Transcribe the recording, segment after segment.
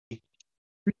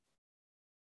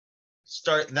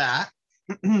start that.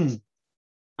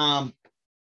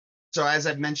 So as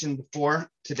I've mentioned before,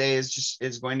 today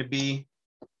is going to be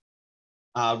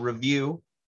a review.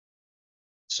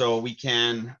 So we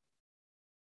can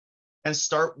and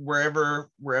start wherever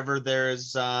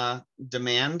there's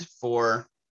demand for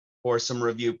some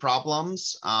review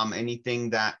problems. Anything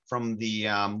that from the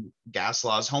gas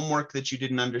laws homework that you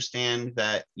didn't understand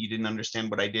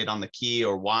what I did on the key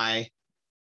or why,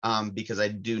 because I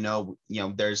do know,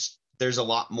 there's a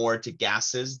lot more to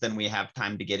gases than we have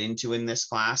time to get into in this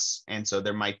class. And so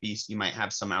you might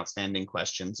have some outstanding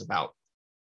questions about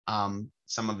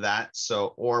some of that.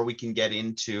 So, or we can get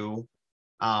into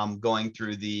going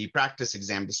through the practice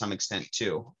exam to some extent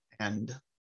too. And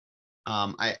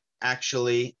I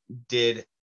actually did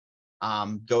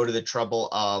go to the trouble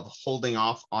of holding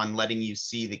off on letting you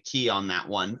see the key on that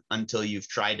one until you've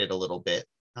tried it a little bit.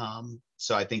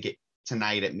 So I think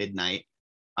tonight at midnight,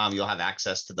 you'll have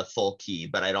access to the full key,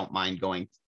 but I don't mind going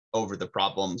over the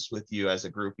problems with you as a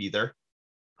group either.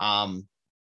 In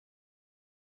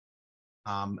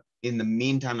the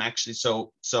meantime, actually,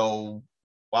 so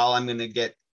while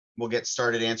we'll get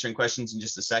started answering questions in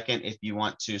just a second. If you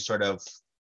want to sort of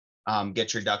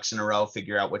get your ducks in a row,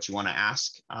 figure out what you want to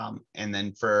ask. And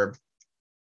then for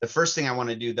the first thing I want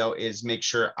to do though, is make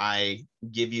sure I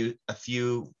give you a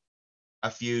few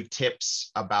tips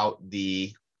about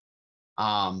the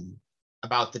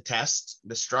test.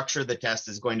 The structure of the test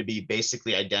is going to be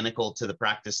basically identical to the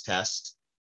practice test,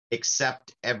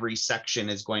 except every section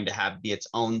is going to be its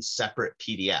own separate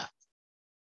PDF.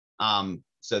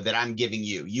 So that I'm giving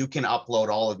you. You can upload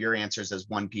all of your answers as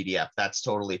one PDF. That's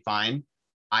totally fine.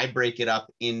 I break it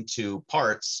up into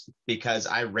parts because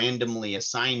I randomly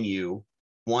assign you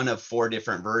one of 4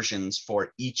 different versions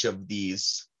for each of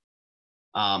these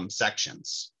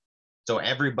sections. So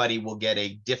everybody will get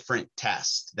a different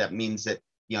test. That means that,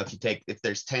 if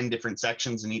there's 10 different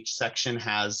sections and each section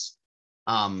has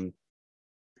 4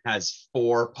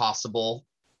 possible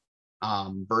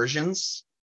versions,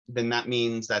 then that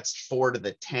means that's 4 to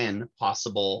the 10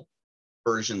 possible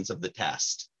versions of the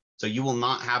test. So you will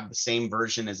not have the same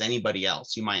version as anybody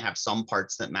else. You might have some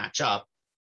parts that match up.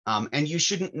 And you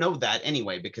shouldn't know that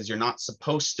anyway, because you're not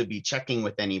supposed to be checking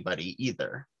with anybody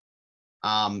either.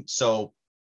 So,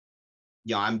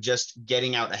 I'm just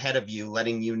getting out ahead of you,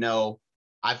 letting you know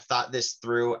I've thought this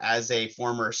through as a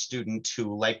former student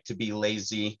who liked to be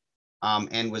lazy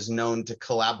and was known to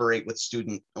collaborate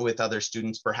with other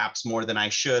students, perhaps more than I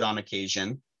should on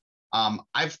occasion.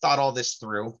 I've thought all this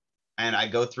through, and I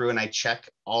go through and I check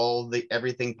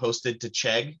everything posted to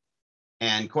Chegg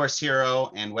and Course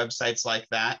Hero and websites like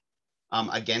that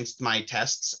against my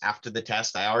tests. After the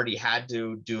test, I already had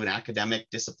to do an academic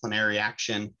disciplinary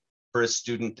action for a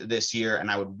student this year,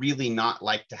 and I would really not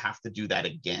like to have to do that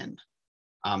again.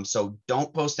 So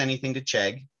don't post anything to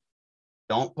Chegg.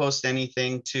 Don't post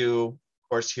anything to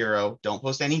Course Hero. Don't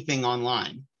post anything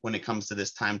online when it comes to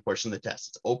this time portion of the test.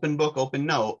 It's open book, open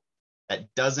note.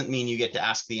 That doesn't mean you get to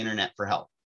ask the internet for help.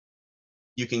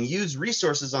 You can use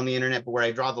resources on the internet, but where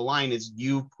I draw the line is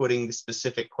you putting the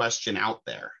specific question out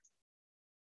there.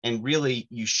 And really,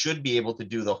 you should be able to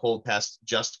do the whole test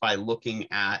just by looking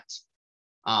at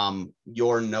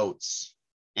your notes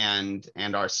and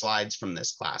our slides from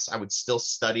this class. I would still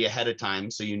study ahead of time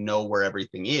so you know where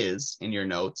everything is in your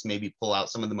notes. Maybe pull out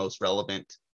some of the most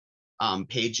relevant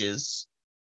pages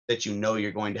that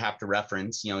you're going to have to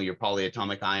reference, your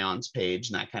polyatomic ions page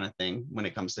and that kind of thing when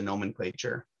it comes to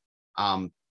nomenclature.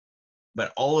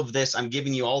 But all of this, I'm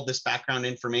giving you all this background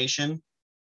information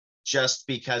just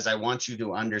because I want you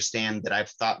to understand that I've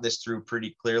thought this through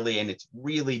pretty clearly, and it's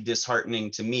really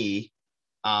disheartening to me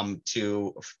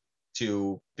to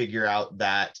figure out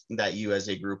that you as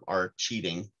a group are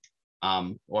cheating,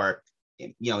 or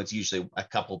it's usually a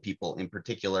couple people in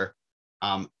particular.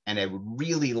 And I would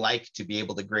really like to be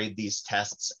able to grade these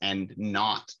tests and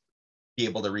not be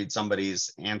able to read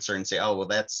somebody's answer and say, oh, well,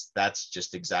 that's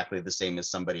just exactly the same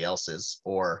as somebody else's,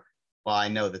 or, well, I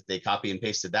know that they copy and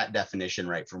pasted that definition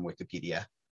right from Wikipedia.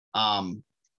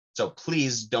 So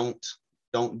please don't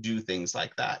do things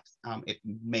like that. It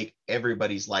make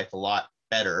everybody's life a lot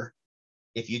better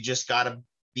if you just got a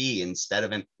B instead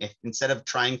of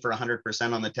trying for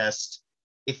 100% on the test.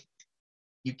 If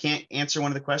you can't answer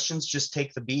one of the questions, just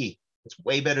take the B. It's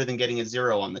way better than getting a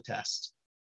 0 on the test,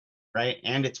 right?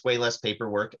 And it's way less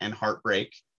paperwork and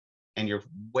heartbreak, and you're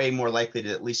way more likely to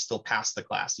at least still pass the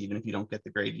class, even if you don't get the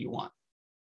grade you want,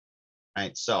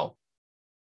 right? So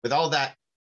with all that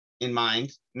in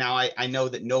mind, now I know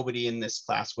that nobody in this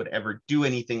class would ever do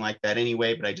anything like that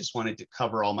anyway, but I just wanted to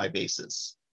cover all my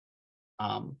bases.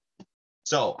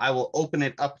 So I will open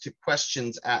it up to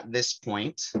questions at this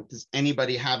point. Does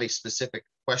anybody have a specific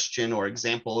question or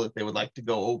example that they would like to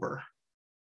go over?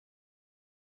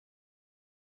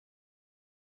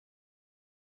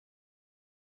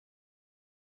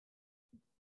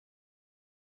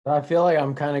 I feel like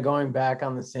I'm kind of going back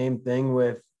on the same thing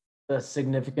with the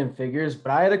significant figures,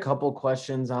 but I had a couple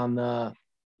questions on the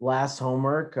last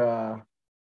homework.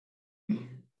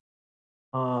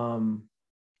 Um,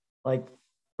 like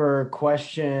for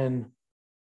question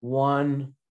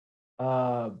 1,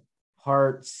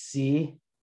 part C.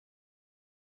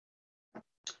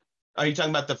 Are you talking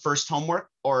about the first homework,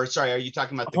 or sorry, are you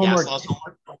talking about the gas Homework loss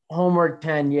homework? Homework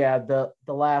 10, yeah, the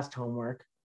last homework.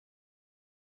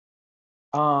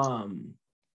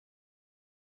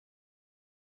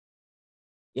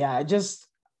 Yeah,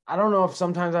 I don't know if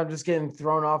sometimes I'm just getting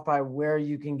thrown off by where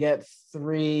you can get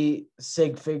 3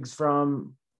 sig figs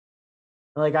from.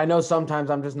 Like I know sometimes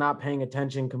I'm just not paying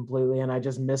attention completely and I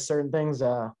just miss certain things.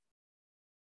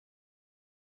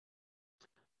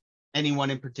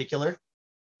 Anyone in particular?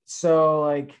 So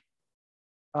like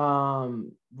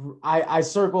I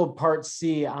circled part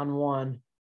C on 1.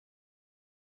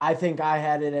 I think I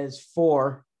had it as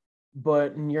 4,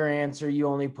 but in your answer you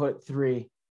only put 3.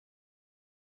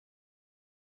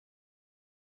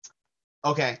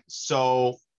 Okay,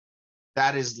 so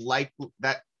that is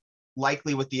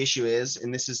likely what the issue is,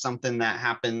 and this is something that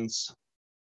happens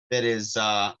that is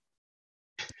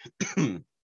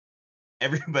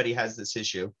everybody has this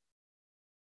issue.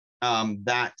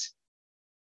 That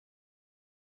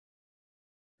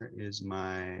where is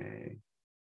my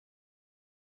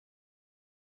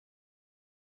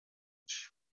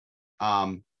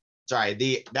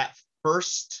sorry, that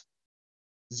first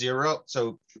 0,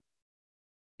 so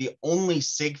the only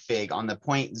sig fig on the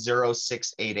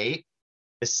 0.0688,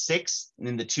 the 6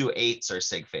 and the 2 8s are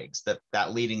sig figs.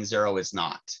 That leading 0 is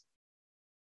not.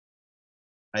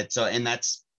 Right. So, and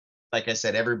that's, like I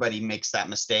said, everybody makes that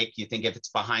mistake. You think if it's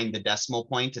behind the decimal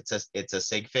point, it's a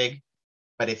sig fig.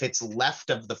 But if it's left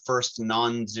of the first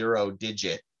non-zero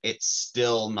digit, it's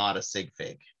still not a sig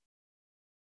fig.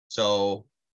 So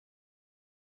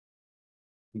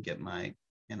get my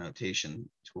annotation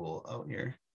tool out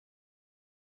here.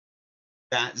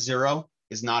 That 0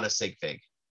 is not a sig fig.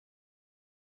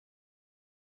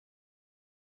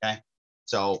 Okay.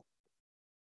 So,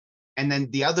 and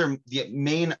then the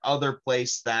main other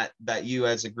place that you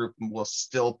as a group will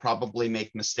still probably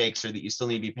make mistakes, or that you still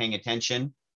need to be paying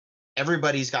attention.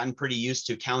 Everybody's gotten pretty used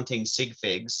to counting sig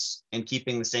figs and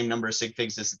keeping the same number of sig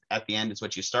figs as at the end is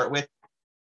what you start with.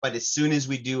 But as soon as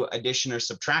we do addition or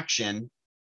subtraction,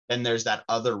 then there's that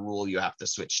other rule you have to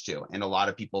switch to. And a lot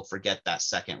of people forget that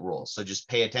second rule. So just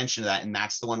pay attention to that. And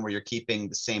that's the one where you're keeping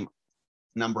the same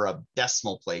number of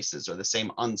decimal places or the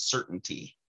same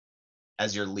uncertainty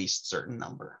as your least certain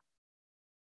number,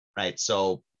 right?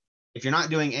 So if you're not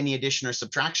doing any addition or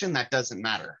subtraction, that doesn't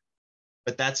matter.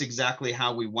 But that's exactly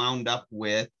how we wound up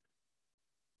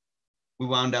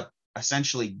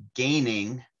essentially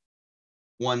gaining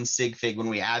 1 sig fig when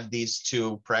we add these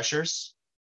 2 pressures.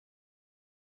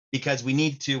 Because we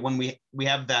need to, when we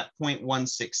have that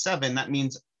 0.167, that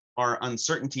means our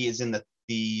uncertainty is in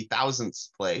the thousandths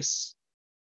place.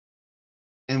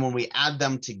 And when we add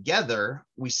them together,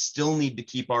 we still need to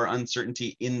keep our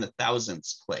uncertainty in the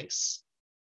thousandths place,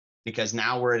 because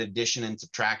now we're at addition and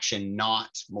subtraction, not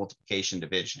multiplication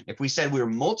division. If we said we were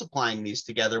multiplying these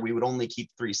together, we would only keep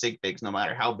 3 sig figs, no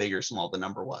matter how big or small the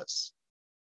number was.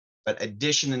 But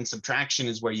addition and subtraction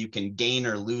is where you can gain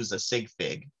or lose a sig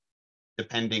fig,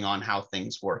 depending on how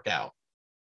things work out.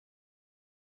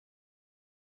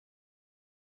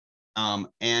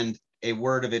 And a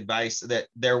word of advice, that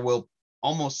there will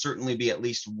almost certainly be at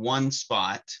least one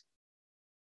spot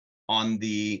on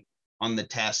the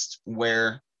test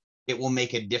where it will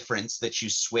make a difference that you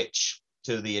switch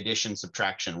to the addition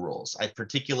subtraction rules. I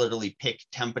particularly pick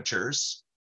temperatures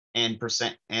and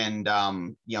percent and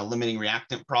limiting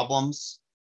reactant problems.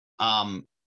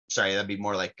 Sorry, that'd be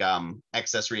more like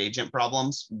excess reagent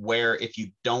problems, where if you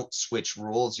don't switch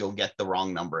rules, you'll get the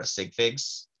wrong number of sig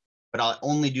figs. But I'll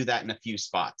only do that in a few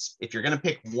spots. If you're going to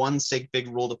pick 1 sig fig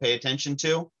rule to pay attention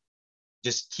to,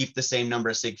 just keep the same number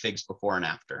of sig figs before and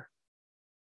after.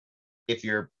 If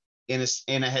you're in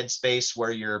a headspace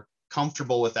where you're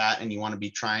comfortable with that and you want to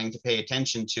be trying to pay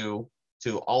attention to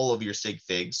all of your sig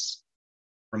figs,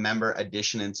 remember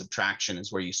addition and subtraction is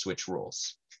where you switch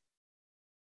rules.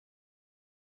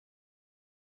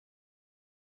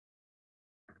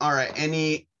 All right,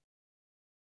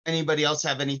 anybody else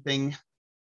have anything,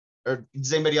 or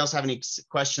does anybody else have any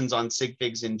questions on sig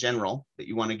figs in general that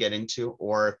you want to get into?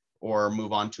 Or or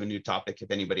move on to a new topic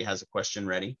if anybody has a question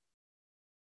ready.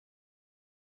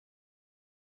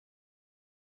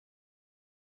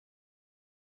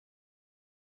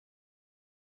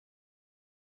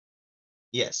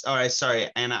 Yes. All right. Sorry,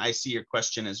 Anna, I see your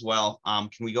question as well. Can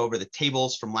we go over the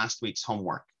tables from last week's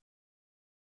homework?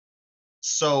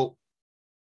 So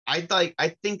I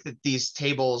think that these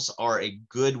tables are a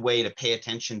good way to pay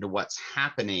attention to what's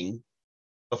happening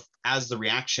as the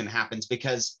reaction happens,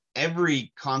 because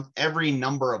every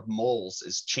number of moles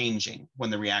is changing when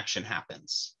the reaction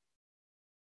happens,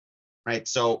 right?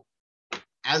 So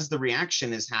as the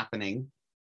reaction is happening,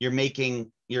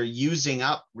 you're using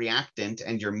up reactant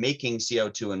and you're making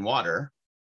CO2 and water.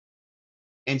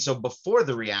 And so before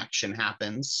the reaction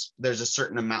happens, there's a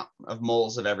certain amount of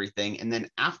moles of everything. And then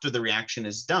after the reaction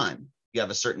is done, you have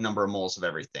a certain number of moles of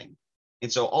everything.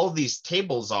 And so all these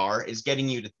tables is getting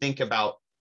you to think about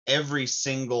every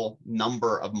single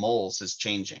number of moles is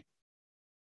changing.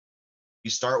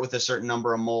 You start with a certain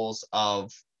number of moles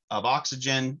of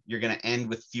oxygen, you're going to end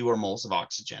with fewer moles of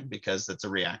oxygen because that's a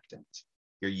reactant.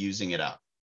 You're using it up.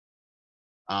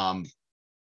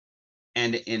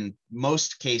 And in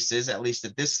most cases, at least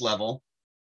at this level,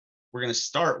 we're going to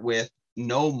start with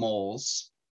no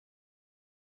moles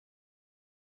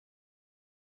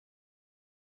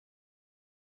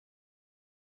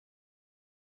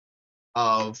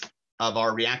of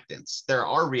our reactants. There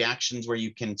are reactions where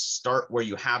you can start where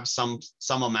you have some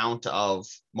amount of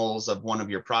moles of one of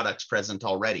your products present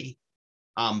already,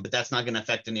 but that's not going to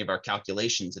affect any of our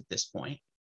calculations at this point,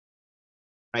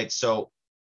 right? So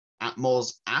at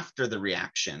moles after the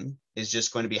reaction is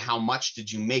just going to be how much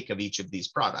did you make of each of these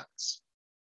products.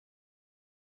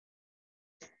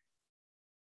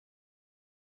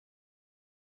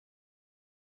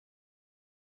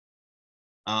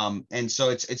 And so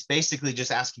it's basically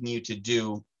just asking you to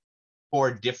do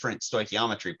 4 different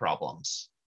stoichiometry problems.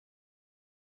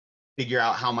 Figure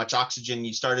out how much oxygen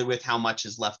you started with, how much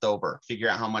is left over. Figure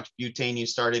out how much butane you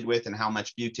started with and how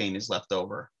much butane is left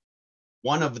over.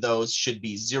 One of those should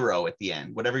be 0 at the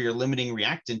end. Whatever your limiting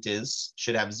reactant is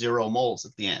should have 0 moles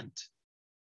at the end.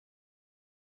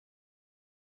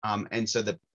 And so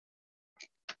the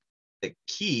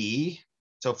key,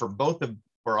 so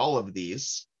for all of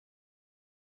these,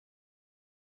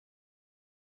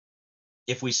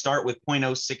 if we start with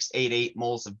 0.0688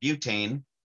 moles of butane,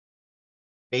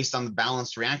 based on the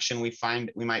balanced reaction, we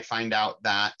might find out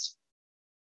that,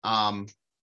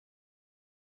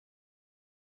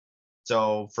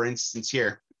 so for instance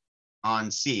here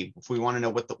on C, if we want to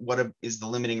know what is the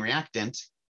limiting reactant,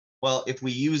 well, if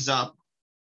we use up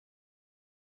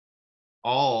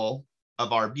all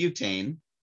of our butane,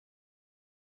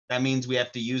 that means we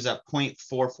have to use up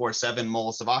 0.447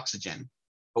 moles of oxygen,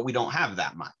 but we don't have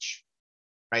that much.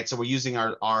 Right, so we're using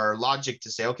our logic to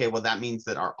say, okay, well, that means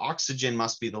that our oxygen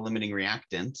must be the limiting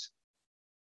reactant.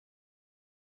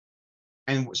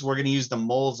 And so we're going to use the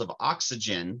moles of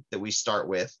oxygen that we start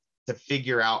with to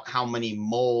figure out how many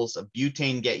moles of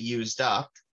butane get used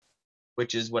up,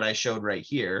 which is what I showed right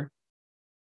here.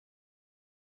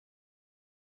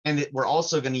 And we're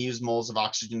also going to use moles of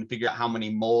oxygen to figure out how many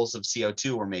moles of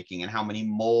CO2 we're making and how many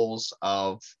moles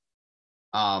of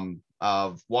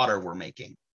water we're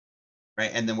making.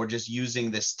 Right? And then we're just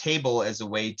using this table as a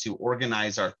way to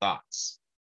organize our thoughts.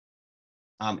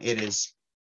 It is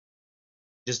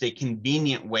just a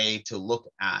convenient way to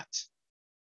look at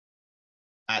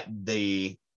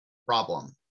the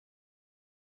problem.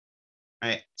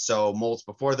 Right? So moles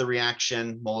before the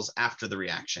reaction, moles after the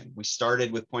reaction. We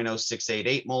started with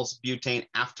 0.0688 moles of butane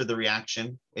after the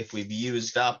reaction. If we've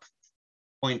used up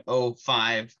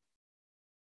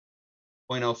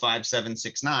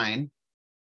 0.05769,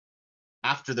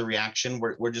 after the reaction,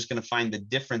 we're just going to find the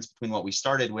difference between what we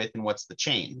started with and what's the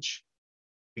change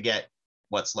to get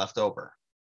what's left over.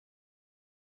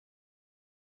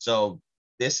 So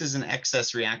this is an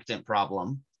excess reactant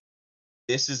problem.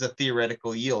 This is a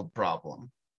theoretical yield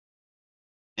problem.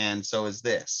 And so is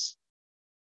this.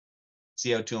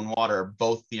 CO2 and water are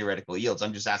both theoretical yields.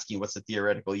 I'm just asking you what's the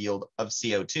theoretical yield of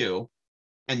CO2,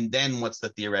 and then what's the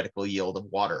theoretical yield of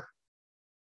water.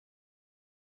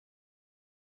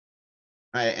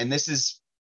 Right, and this is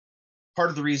part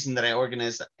of the reason that I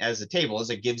organized as a table is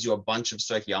it gives you a bunch of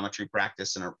stoichiometry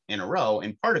practice in a row.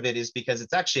 And part of it is because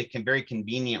it's actually a very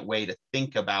convenient way to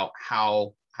think about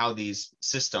how these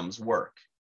systems work.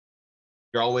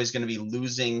 You're always going to be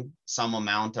losing some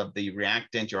amount of the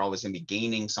reactant. You're always going to be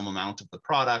gaining some amount of the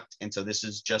product. And so this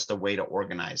is just a way to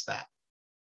organize that.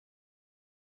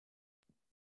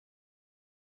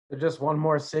 Just one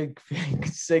more sig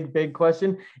big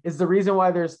question. Is the reason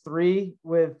why there's 3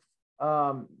 with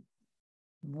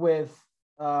with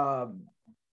the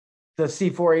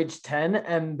C4H10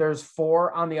 and there's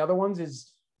 4 on the other ones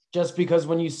is just because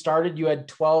when you started, you had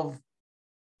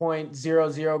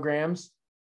 12.00 grams.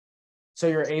 So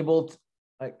you're able to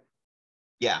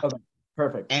Yeah. Okay,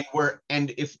 perfect.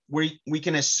 And if we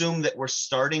can assume that we're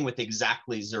starting with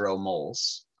exactly 0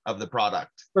 moles of the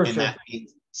product. For and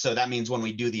sure. that means when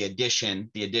we do the addition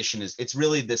is, it's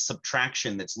really the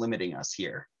subtraction that's limiting us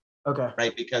here. Okay.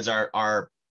 Right? Because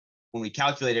when we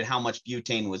calculated how much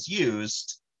butane was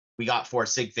used, we got 4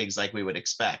 sig figs like we would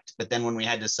expect. But then when we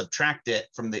had to subtract it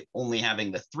from only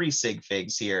having the 3 sig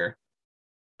figs here,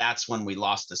 that's when we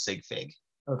lost a sig fig.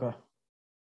 Okay.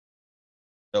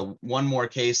 So one more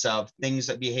case of things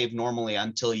that behave normally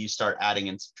until you start adding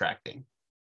and subtracting.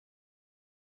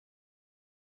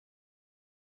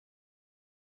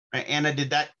 Right, Anna,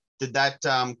 did that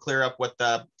clear up what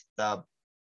the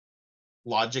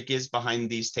logic is behind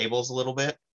these tables a little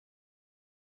bit?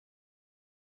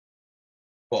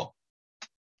 Cool.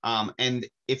 And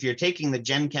if you're taking the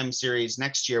Gen Chem series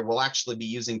next year, we'll actually be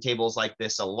using tables like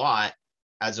this a lot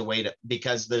as a way to,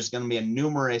 because there's going to be a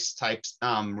numerous types,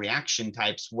 reaction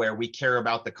types where we care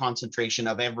about the concentration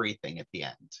of everything at the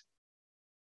end.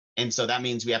 And so that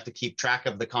means we have to keep track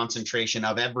of the concentration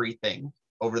of everything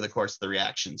over the course of the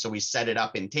reaction. So we set it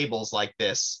up in tables like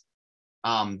this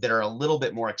that are a little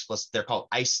bit more explicit. They're called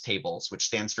ICE tables, which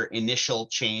stands for initial,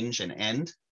 change, and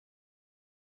end.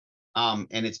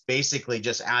 And it's basically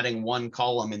just adding one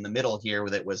column in the middle here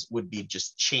that would be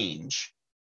just change.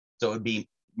 So it would be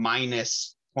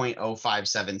minus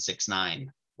 0.05769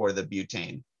 for the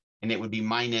butane, and it would be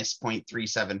minus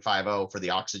 0.3750 for the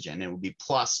oxygen. And it would be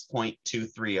plus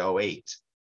 0.2308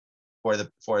 for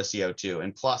a CO2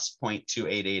 and plus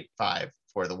 0.2885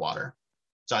 for the water.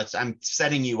 So I'm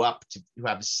setting you up to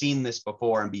have seen this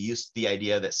before and be used to the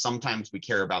idea that sometimes we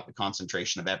care about the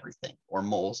concentration of everything or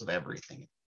moles of everything.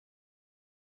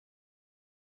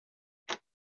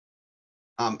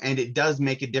 And it does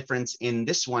make a difference in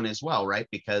this one as well, right?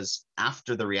 Because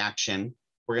after the reaction,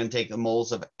 we're going to take the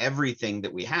moles of everything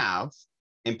that we have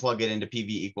and plug it into PV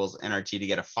equals nRT to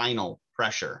get a final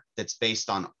pressure that's based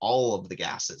on all of the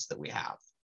gases that we have,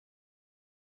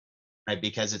 right?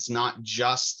 Because it's not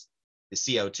just the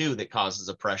CO2 that causes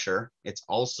a pressure, it's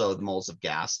also the moles of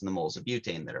gas and the moles of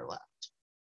butane that are left.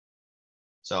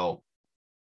 So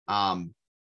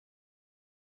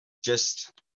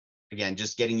again,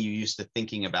 just getting you used to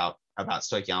thinking about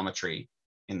stoichiometry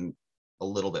in a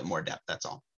little bit more depth, that's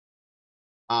all.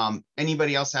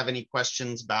 Anybody else have any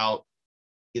questions about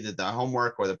either the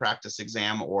homework or the practice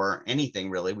exam or anything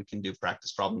really? We can do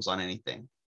practice problems on anything.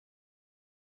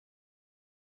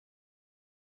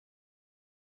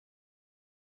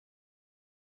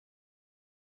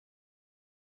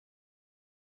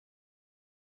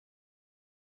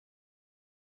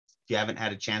 If you haven't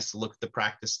had a chance to look at the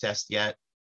practice test yet,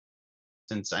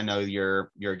 since I know your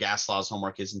gas laws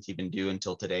homework isn't even due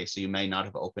until today, so you may not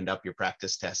have opened up your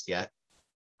practice test yet.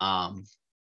 You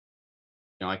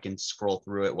know, I can scroll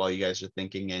through it while you guys are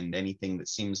thinking, and anything that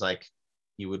seems like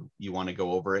you want to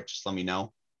go over it, just let me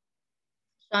know.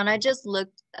 Sean, I just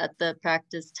looked at the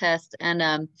practice test,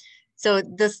 and so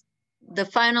the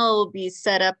final will be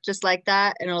set up just like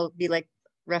that, and it'll be like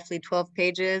roughly 12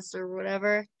 pages or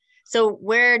whatever. So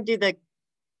where do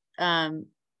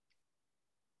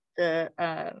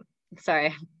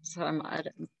sorry, so I'm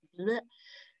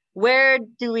where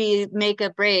do we make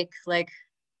a break, like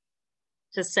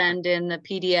to send in the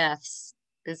PDFs?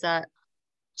 Is that?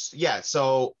 Yeah,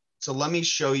 so let me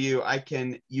show you.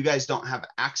 You guys don't have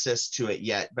access to it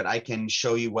yet, but I can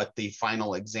show you what the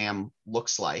final exam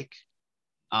looks like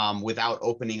without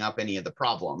opening up any of the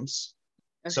problems.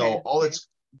 Okay. So all that's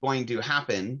going to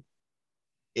happen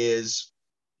is,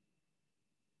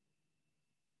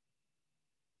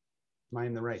 am I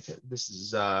in the right? This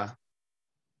is final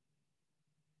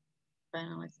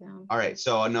exam. All right,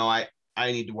 so no, I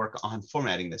need to work on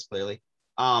formatting this clearly.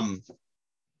 So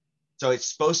it's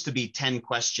supposed to be 10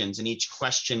 questions, and each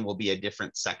question will be a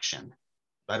different section.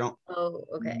 I don't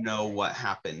know what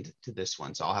happened to this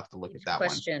one, so I'll have to look at that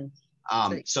question.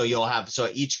 So you'll have, so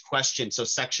each question, so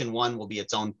section 1 will be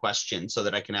its own question so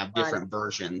that I can have different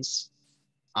versions.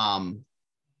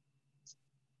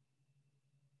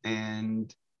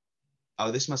 And,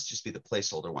 oh, this must just be the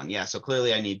placeholder one. Yeah, so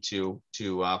clearly I need to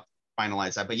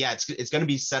finalize that. But yeah, it's going to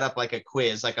be set up like a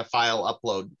quiz, like a file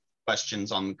upload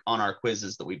questions on our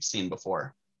quizzes that we've seen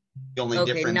before. The only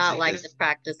difference not like the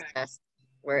practice test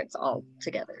where it's all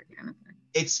together kind of thing.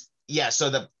 Yeah, so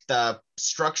the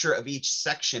structure of each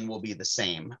section will be the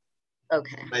same.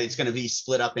 Okay. But it's going to be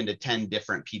split up into 10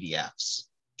 different PDFs,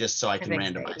 just so I can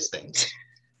randomize things.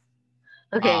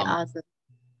 Okay, Um, awesome.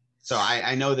 so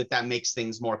I know that makes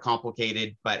things more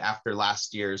complicated, but after the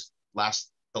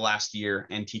last year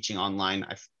and teaching online,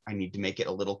 I need to make it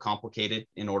a little complicated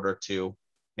in order to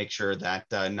make sure that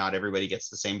not everybody gets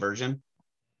the same version.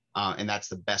 And that's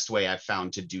the best way I've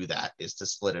found to do that, is to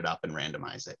split it up and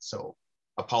randomize it. So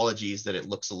apologies that it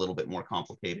looks a little bit more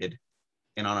complicated.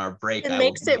 And on our break, It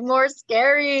makes it more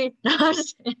scary.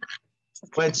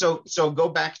 But so go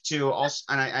back to also,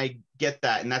 and I get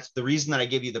that, and that's the reason that I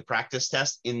give you the practice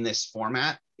test in this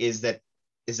format, is that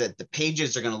the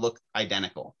pages are going to look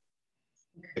identical.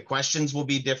 The questions will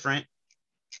be different.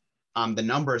 The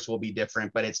numbers will be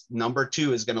different, but it's number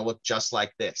 2 is going to look just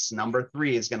like this. Number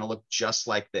 3 is going to look just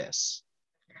like this.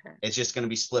 Okay. It's just going to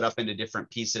be split up into different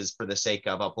pieces for the sake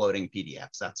of uploading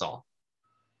PDFs. That's all.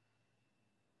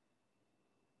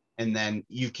 And then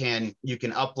you can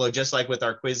upload, just like with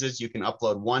our quizzes, you can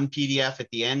upload one PDF at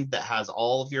the end that has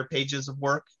all of your pages of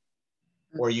work,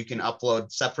 or you can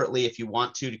upload separately if you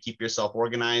want to keep yourself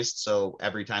organized. So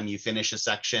every time you finish a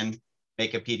section,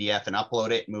 make a PDF and upload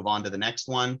it, move on to the next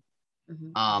one.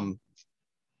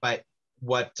 But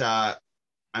what I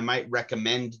might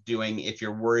recommend doing, if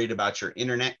you're worried about your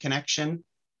internet connection,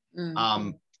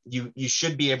 you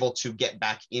should be able to get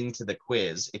back into the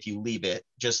quiz if you leave it,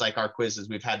 just like our quizzes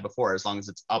we've had before, as long as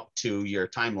it's up to your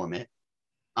time limit.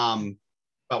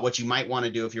 But what you might want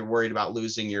to do if you're worried about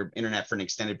losing your internet for an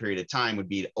extended period of time would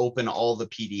be to open all the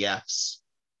PDFs,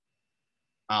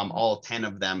 all 10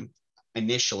 of them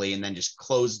initially, and then just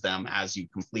close them as you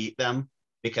complete them,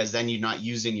 because then you're not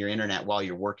using your internet while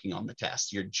you're working on the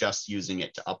test. You're just using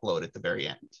it to upload at the very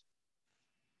end.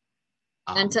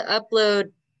 And to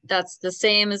upload, that's the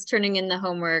same as turning in the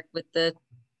homework with the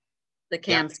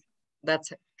cams. Yeah.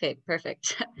 That's okay,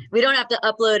 perfect. We don't have to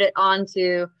upload it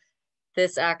onto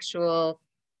this actual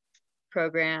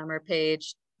program or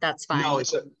page. That's fine. No,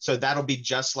 so that'll be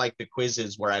just like the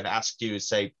quizzes where I've asked you to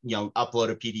say, upload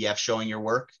a PDF showing your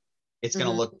work. It's going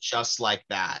to look just like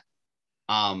that.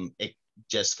 It's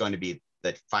just going to be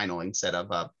the final instead of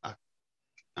a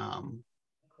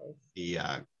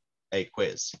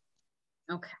quiz.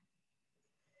 Okay.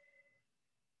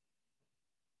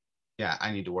 Yeah,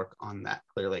 I need to work on that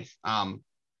clearly. And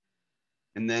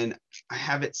then I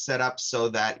have it set up so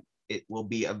that it will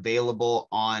be available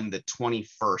on the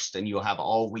 21st, and you'll have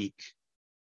all week,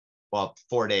 well,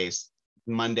 4 days,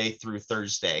 Monday through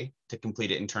Thursday, to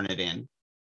complete it and turn it in.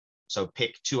 So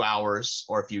pick 2 hours,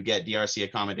 or if you get DRC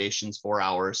accommodations, 4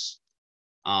 hours.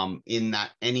 In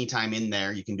that, anytime in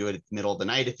there, you can do it at the middle of the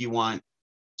night if you want.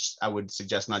 I would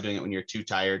suggest not doing it when you're too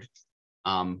tired.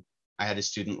 I had a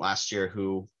student last year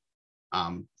who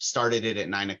started it at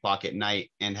 9 o'clock at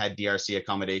night and had DRC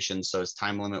accommodations, so his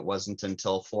time limit wasn't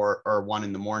until 4 or 1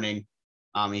 in the morning.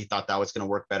 He thought that was going to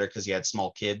work better because he had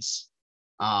small kids.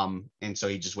 And so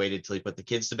he just waited till he put the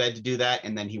kids to bed to do that.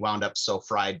 And then he wound up so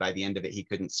fried by the end of it, he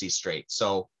couldn't see straight.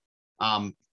 So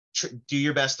do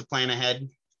your best to plan ahead.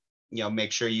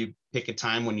 Make sure you pick a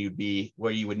time when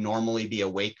where you would normally be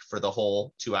awake for the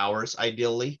whole 2 hours,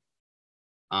 ideally,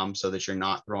 so that you're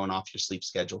not throwing off your sleep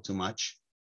schedule too much.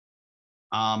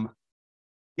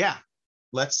 Yeah,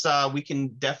 we can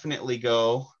definitely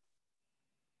go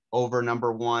over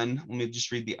number 1. Let me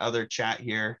just read the other chat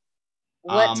here.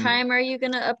 What time are you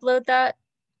going to upload that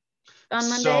on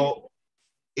Monday? So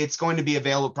it's going to be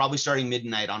available probably starting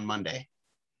midnight on Monday.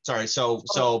 Sorry, so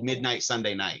midnight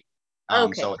Sunday night.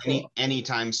 Okay, so cool. any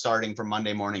time starting from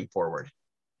Monday morning forward.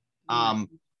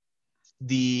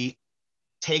 The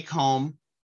take home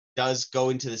does go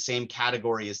into the same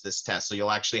category as this test. So you'll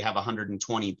actually have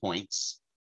 120 points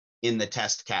in the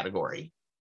test category.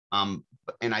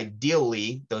 And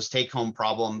ideally, those take-home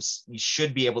problems, you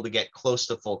should be able to get close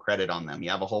to full credit on them. You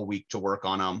have a whole week to work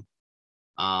on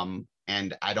them.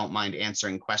 And I don't mind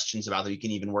answering questions about them. You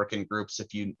can even work in groups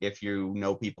if you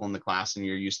know people in the class and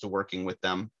you're used to working with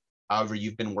them. However,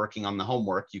 you've been working on the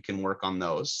homework, you can work on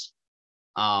those.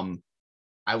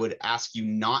 I would ask you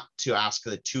not to ask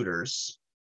the tutors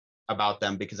about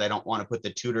them, because I don't want to put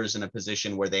the tutors in a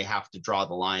position where they have to draw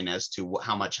the line as to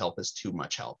how much help is too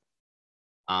much help.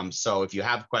 So if you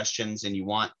have questions and you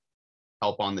want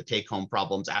help on the take-home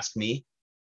problems, ask me,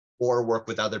 or work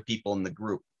with other people in the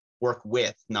group. Work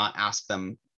with, not ask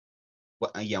them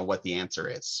what the answer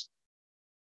is.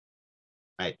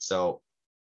 Right. So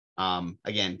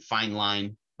again, fine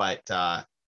line, but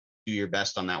do your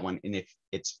best on that one. And if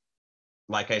it's,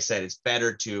 like I said, it's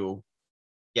better to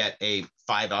get a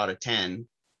 5 out of 10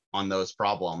 on those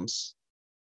problems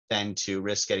than to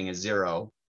risk getting a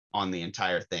 0 on the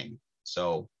entire thing.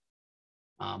 So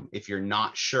if you're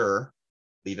not sure,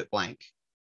 leave it blank.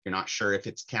 If you're not sure if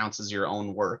it counts as your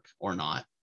own work or not,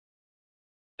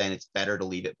 then it's better to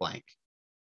leave it blank.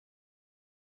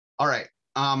 All right.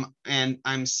 And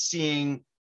I'm seeing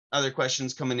other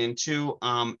questions coming in too.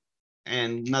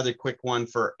 And another quick one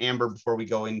for Amber before we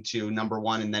go into number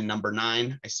 1 and then number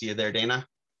 9. I see you there, Dana.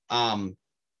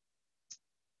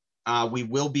 We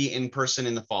will be in person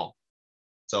in the fall.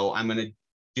 So I'm going to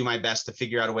do my best to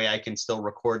figure out a way I can still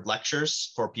record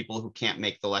lectures for people who can't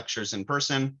make the lectures in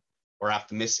person or have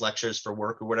to miss lectures for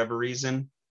work or whatever reason.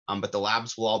 But the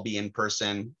labs will all be in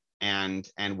person, and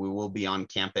we will be on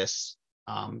campus.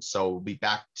 So we'll be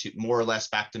back to more or less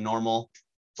back to normal,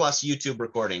 plus YouTube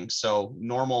recording. So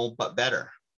normal, but better.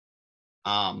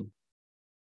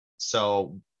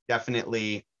 So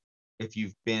definitely, if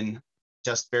you've been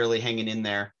just barely hanging in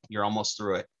there, you're almost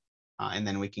through it. And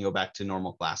then we can go back to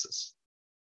normal classes.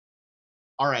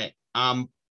 All right.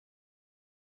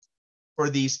 For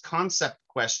these concept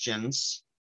questions,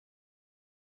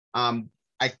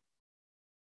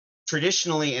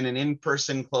 traditionally in an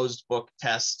in-person closed book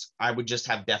test, I would just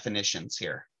have definitions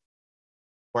here,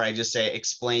 where I just say,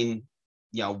 explain,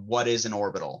 what is an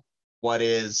orbital? What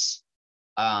is,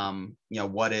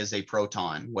 what is a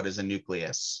proton? What is a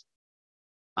nucleus?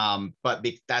 But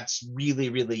that's really,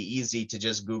 really easy to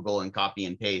just Google and copy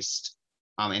and paste,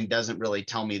 and doesn't really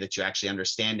tell me that you actually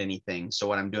understand anything. So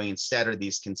what I'm doing instead are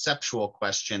these conceptual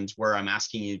questions where I'm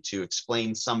asking you to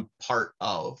explain some part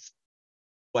of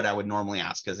what I would normally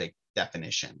ask as a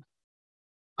definition.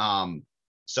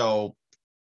 So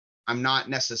I'm not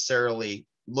necessarily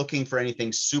looking for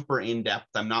anything super in-depth.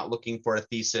 I'm not looking for a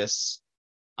thesis.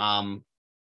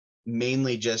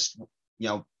 Mainly just,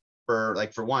 for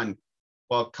one,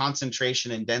 well,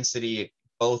 concentration and density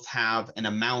both have an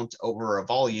amount over a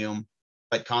volume,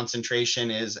 but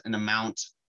concentration is an amount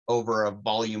over a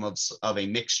volume of a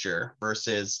mixture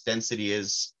versus density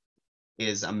is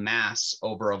a mass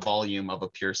over a volume of a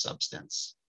pure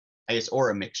substance, I guess, or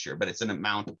a mixture, but it's an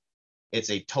amount, it's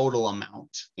a total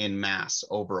amount in mass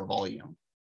over a volume,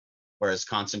 whereas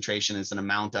concentration is an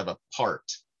amount of a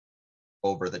part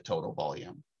over the total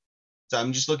volume. So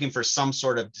I'm just looking for some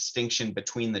sort of distinction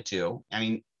between the two. I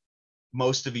mean,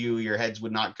 most of you, your heads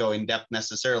would not go in depth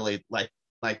necessarily like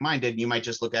mine did. You might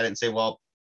just look at it and say, well,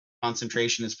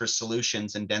 concentration is for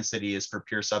solutions and density is for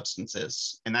pure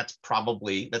substances. And that's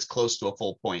close to a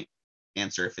full point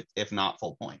answer, if not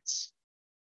full points.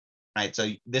 Right. So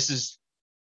this is,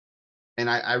 and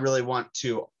I really want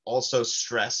to also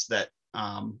stress that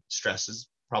stress is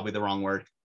probably the wrong word.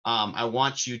 I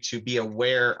want you to be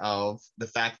aware of the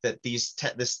fact that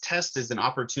this test is an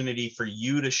opportunity for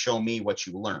you to show me what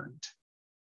you learned.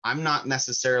 I'm not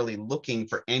necessarily looking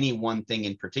for any one thing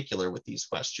in particular with these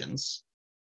questions.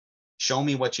 Show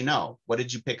me what you know. What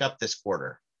did you pick up this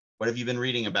quarter? What have you been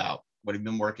reading about? What have you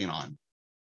been working on?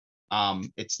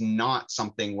 It's not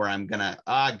something where I'm gonna,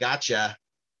 gotcha,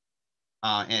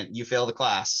 and you failed the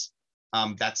class.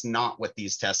 That's not what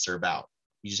these tests are about.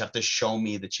 You just have to show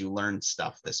me that you learned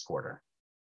stuff this quarter,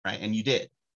 right? And you did.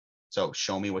 So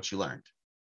show me what you learned.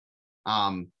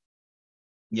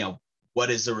 What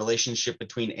is the relationship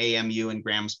between AMU and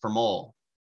grams per mole?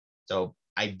 So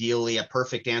ideally, a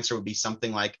perfect answer would be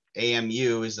something like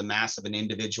AMU is the mass of an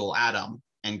individual atom,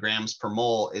 and grams per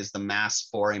mole is the mass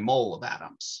for a mole of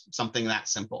atoms. Something that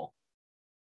simple.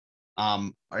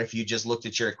 Or if you just looked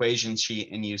at your equation sheet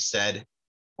and you said,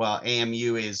 well,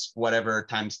 AMU is whatever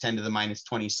times 10 to the minus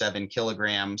 27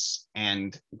 kilograms,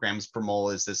 and grams per mole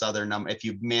is this other number. If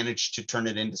you managed to turn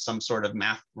it into some sort of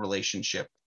math relationship,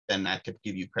 then that could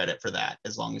give you credit for that,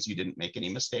 as long as you didn't make any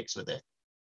mistakes with it.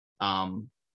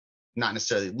 Not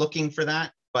necessarily looking for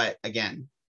that, but again,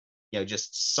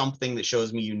 just something that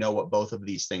shows me you know what both of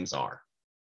these things are.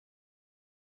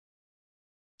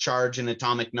 Charge and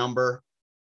atomic number,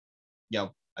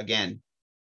 again,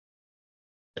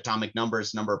 atomic number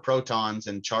is number of protons,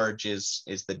 and charge is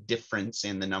the difference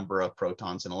in the number of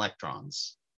protons and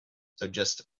electrons. So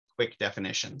just quick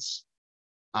definitions.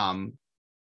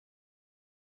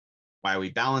 Why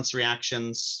we balance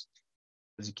reactions?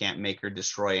 Because you can't make or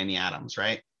destroy any atoms,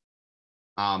 right?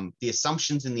 The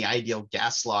assumptions in the ideal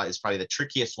gas law is probably the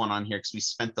trickiest one on here because we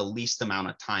spent the least amount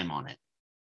of time on it.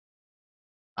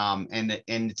 And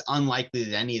it's unlikely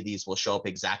that any of these will show up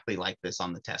exactly like this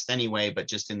on the test anyway, but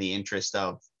just in the interest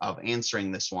of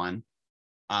answering this one,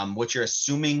 what you're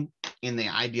assuming in the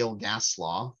ideal gas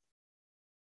law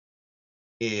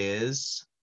is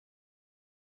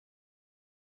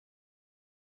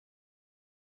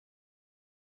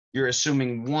you're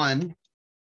assuming, one,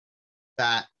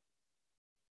 that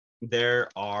there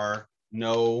are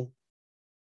no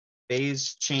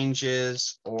phase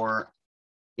changes or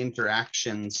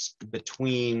interactions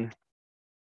between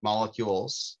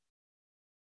molecules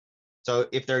So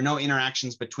if there are no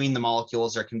interactions between the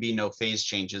molecules, there can be no phase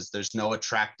changes. There's no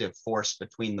attractive force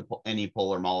between any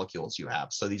polar molecules you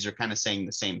have. So these are kind of saying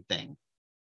the same thing.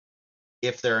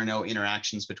 If there are no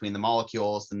interactions between the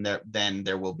molecules, then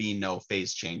there will be no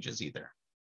phase changes either.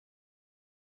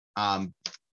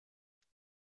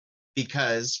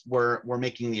 Because we're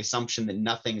making the assumption that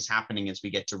nothing's happening as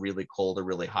we get to really cold or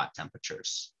really hot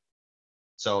temperatures.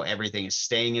 So everything is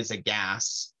staying as a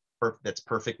gas that's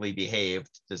perfectly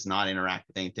behaved, does not interact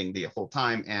with anything the whole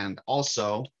time. And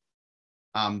also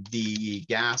the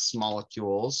gas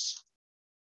molecules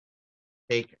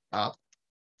take up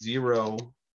 0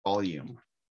 volume,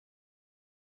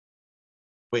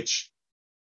 which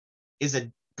is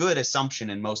a good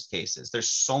assumption in most cases. There's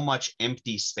so much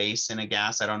empty space in a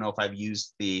gas. I don't know if I've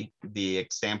used the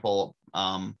example,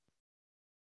 but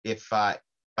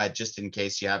just in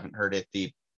case you haven't heard it,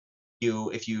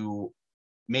 if you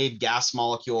made gas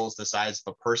molecules the size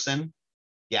of a person,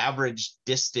 the average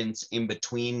distance in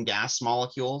between gas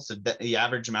molecules, the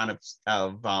average amount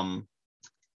of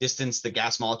distance the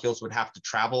gas molecules would have to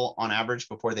travel on average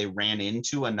before they ran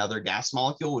into another gas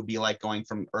molecule would be like going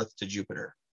from Earth to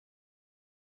Jupiter.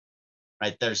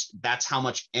 Right? That's how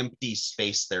much empty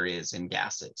space there is in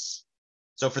gases.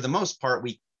 So for the most part,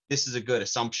 this is a good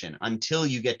assumption until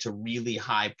you get to really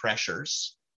high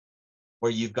pressures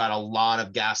where you've got a lot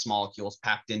of gas molecules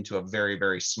packed into a very,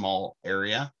 very small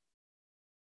area.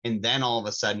 And then all of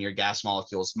a sudden your gas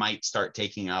molecules might start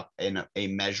taking up a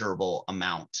measurable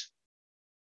amount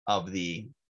of the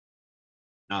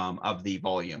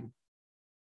volume.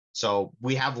 So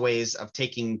we have ways of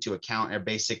taking into account, or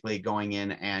basically going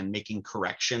in and making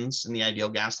corrections in the ideal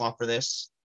gas law for this.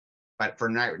 But for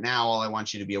now, all I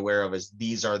want you to be aware of is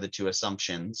these are the two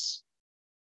assumptions,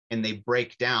 and they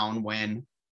break down when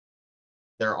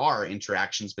there are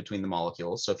interactions between the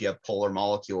molecules. So if you have polar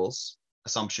molecules,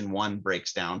 assumption 1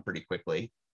 breaks down pretty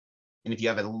quickly. And if you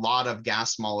have a lot of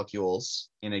gas molecules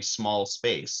in a small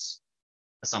space,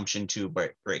 assumption 2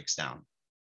 breaks down.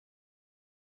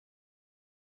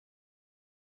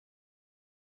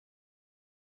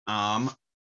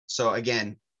 So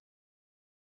again,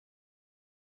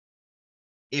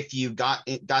 if you got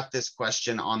this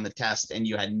question on the test and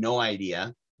you had no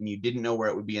idea and you didn't know where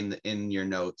it would be in your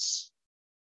notes,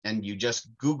 and you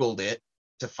just Googled it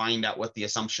to find out what the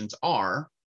assumptions are,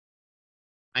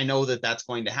 I know that that's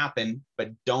going to happen,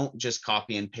 but don't just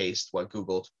copy and paste what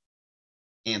Google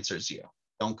answers you.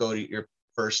 Don't go to your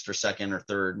first or second or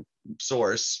third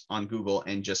source on Google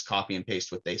and just copy and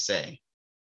paste what they say.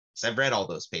 Because I've read all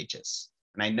those pages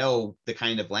and I know the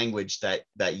kind of language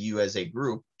that you as a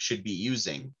group should be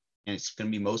using. And it's going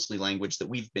to be mostly language that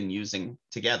we've been using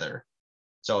together.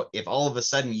 So if all of a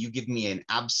sudden you give me an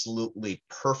absolutely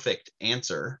perfect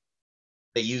answer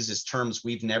that uses terms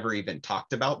we've never even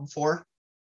talked about before,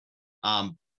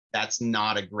 that's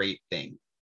not a great thing.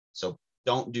 So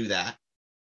don't do that.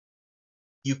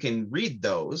 You can read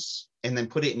those and then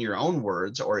put it in your own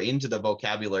words or into the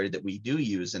vocabulary that we do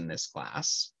use in this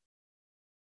class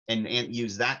and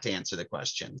use that to answer the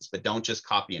questions, but don't just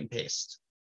copy and paste.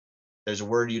 There's a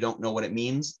word you don't know what it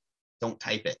means, don't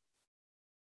type it.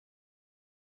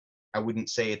 I wouldn't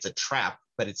say it's a trap,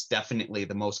 but it's definitely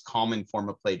the most common form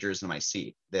of plagiarism I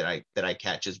see that I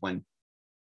catch is when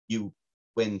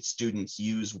students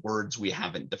use words we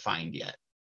haven't defined yet.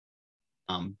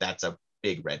 That's a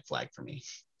big red flag for me.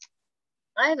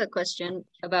 I have a question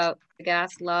about the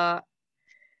gas law.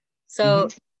 So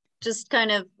just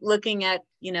kind of looking at,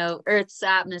 Earth's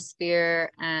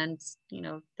atmosphere and,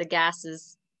 the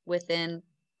gases within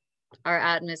our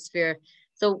atmosphere.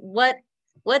 So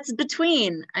what's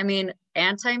between? I mean,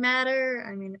 antimatter?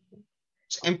 I mean,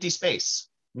 it's empty space,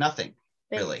 nothing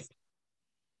really.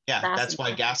 Yeah, that's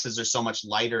why gases are so much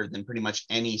lighter than pretty much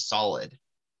any solid.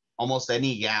 Almost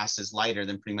any gas is lighter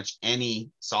than pretty much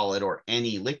any solid or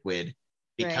any liquid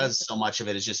because so much of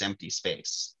it is just empty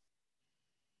space.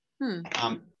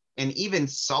 And even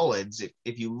solids,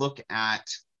 if you look at,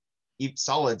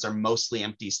 solids are mostly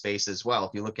empty space as well.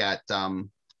 If you look at the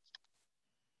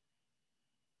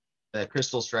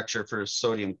crystal structure for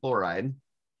sodium chloride,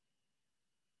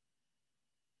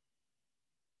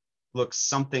 looks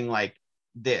something like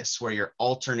this, where you're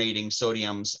alternating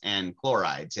sodiums and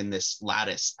chlorides in this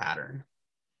lattice pattern.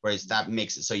 Whereas that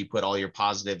makes it so you put all your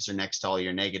positives are next to all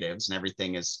your negatives and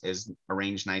everything is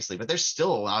arranged nicely, but there's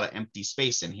still a lot of empty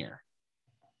space in here.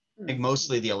 I think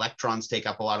mostly the electrons take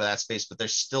up a lot of that space, but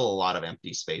there's still a lot of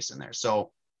empty space in there.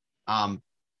 So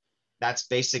that's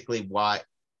basically what,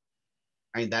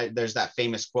 there's that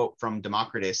famous quote from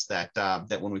Democritus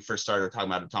that when we first started talking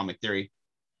about atomic theory,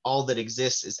 all that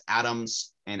exists is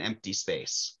atoms and empty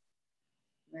space.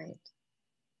 Right.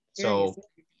 So Curious.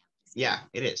 yeah,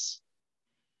 it is.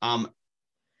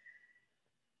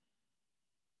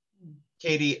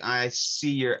 Katie, I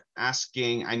see you're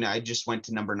asking, I know I just went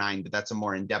to number 9, but that's a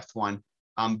more in-depth one.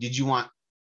 Did you want,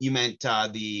 you meant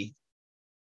the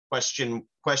question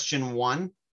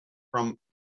 1 from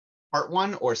part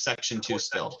 1 or section 2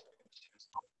 still?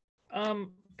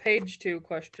 Page 2,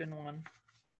 question 1.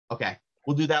 Okay,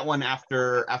 we'll do that one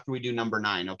after we do number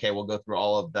 9. Okay, we'll go through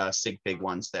all of the sig fig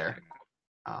ones there.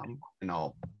 And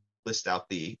I'll list out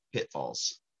the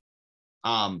pitfalls.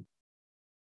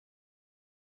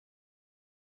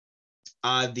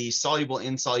 The soluble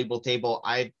insoluble table,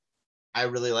 I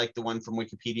really like the one from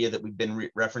Wikipedia that we've been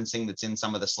referencing that's in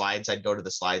some of the slides. I'd go to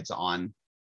the slides on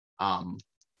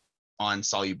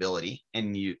solubility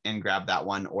and grab that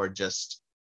one, or just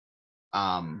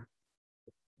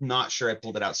not sure I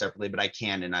pulled it out separately, but I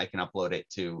can, and I can upload it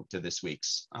to this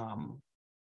week's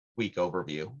week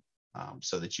overview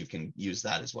so that you can use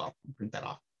that as well. Print that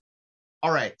off.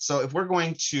 All right, so if we're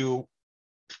going to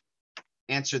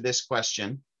answer this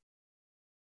question,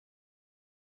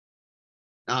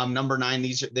 number 9,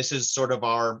 this is sort of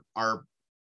our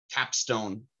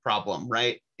capstone problem,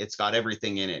 right? It's got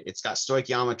everything in it. It's got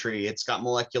stoichiometry, it's got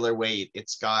molecular weight,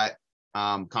 it's got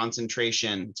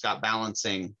concentration, it's got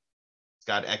balancing, it's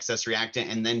got excess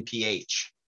reactant, and then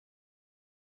pH.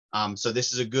 So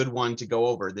this is a good one to go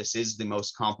over. This is the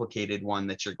most complicated one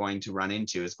that you're going to run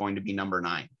into. It's going to be number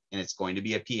 9, and it's going to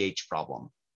be a pH problem.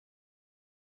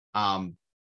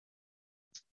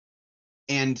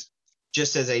 And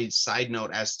just as a side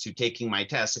note as to taking my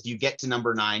test, if you get to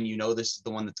number 9, you know this is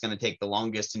the one that's going to take the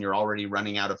longest and you're already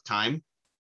running out of time.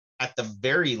 At the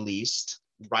very least,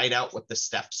 write out what the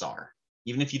steps are.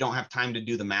 Even if you don't have time to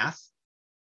do the math,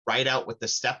 write out what the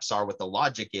steps are, what the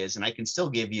logic is, and I can still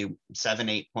give you 7,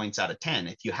 8 points out of 10.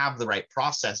 If you have the right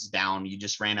process down, you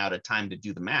just ran out of time to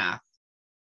do the math,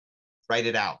 write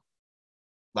it out.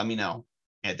 Let me know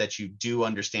that you do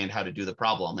understand how to do the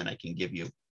problem, and I can give you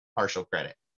partial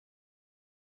credit.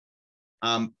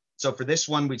 So for this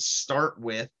one, we start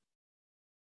with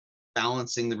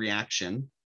balancing the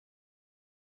reaction.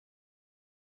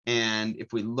 And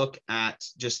if we look at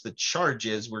just the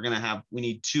charges, we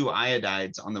need 2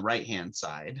 iodides on the right-hand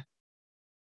side.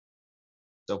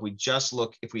 So if we just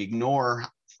look, if we ignore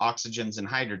oxygens and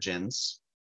hydrogens,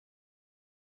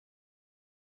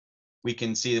 we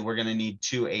can see that we're going to need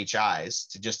 2 HIs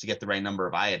just to get the right number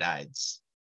of iodides.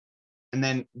 And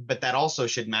then, but that also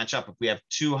should match up. If we have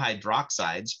 2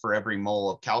 hydroxides for every mole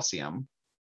of calcium,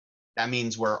 that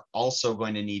means we're also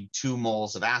going to need 2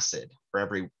 moles of acid for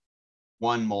every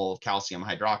 1 mole of calcium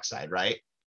hydroxide, right?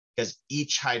 Because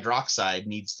each hydroxide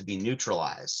needs to be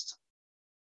neutralized.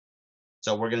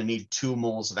 So we're going to need 2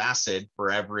 moles of acid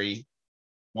for every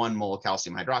 1 mole of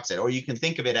calcium hydroxide. Or you can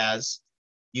think of it as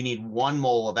you need 1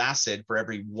 mole of acid for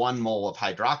every 1 mole of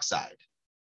hydroxide,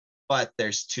 but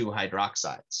there's 2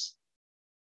 hydroxides.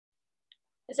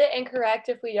 Is it incorrect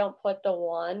if we don't put the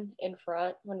 1 in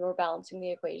front when we're balancing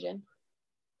the equation?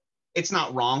 It's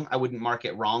not wrong. I wouldn't mark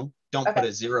it wrong. Don't put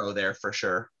a 0 there for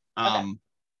sure.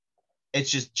 It's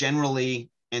just generally,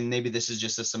 and maybe this is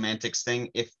just a semantics thing,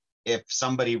 if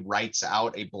somebody writes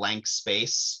out a blank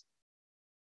space,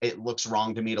 it looks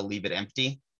wrong to me to leave it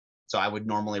empty. So I would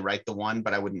normally write the 1,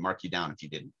 but I wouldn't mark you down if you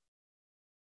didn't.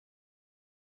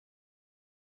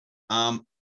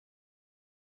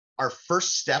 Our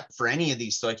first step for any of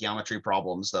these stoichiometry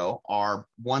problems, though, are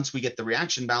once we get the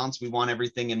reaction balance, we want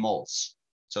everything in moles.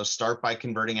 So start by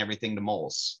converting everything to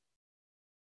moles.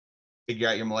 Figure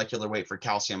out your molecular weight for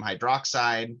calcium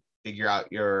hydroxide, figure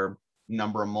out your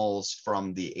number of moles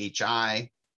from the HI.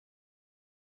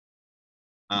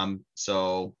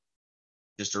 So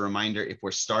just a reminder, if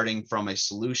we're starting from a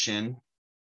solution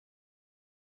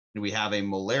and we have a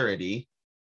molarity,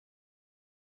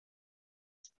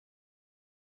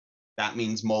 that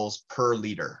means moles per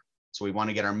liter. So we want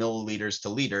to get our milliliters to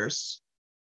liters.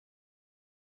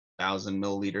 1,000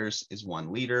 milliliters is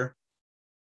 1 liter.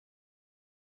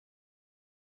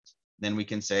 Then we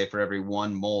can say for every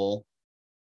 1 mole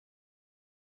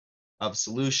of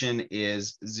solution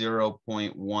is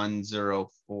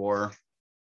 0.104.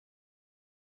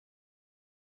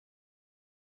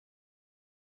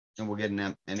 And we'll get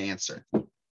an answer.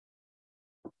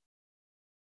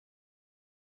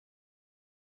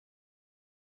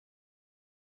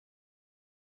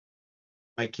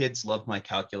 My kids love my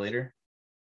calculator.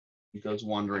 It goes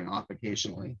wandering off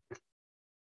occasionally.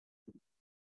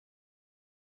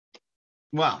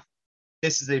 Well,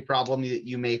 this is a problem that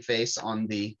you may face on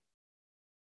the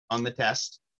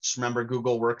test. Just remember,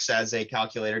 Google works as a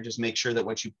calculator. Just make sure that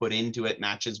what you put into it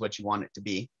matches what you want it to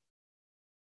be.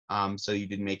 So you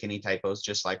didn't make any typos,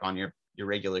 just like on your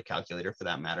regular calculator for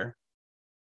that matter.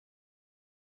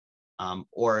 And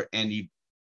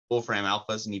Wolfram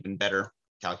Alpha is an even better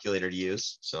calculator to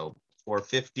use. So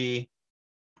 450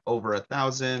 over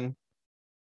 1,000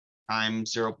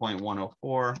 times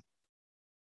 0.104.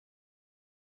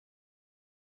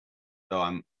 So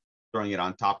I'm throwing it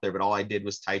on top there, but all I did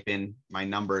was type in my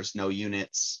numbers, no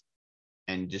units,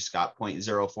 and just got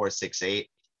 0.0468.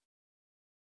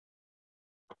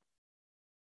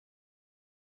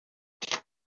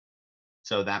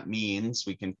 So that means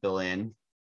we can fill in,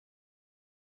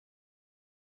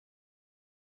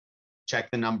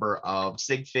 check the number of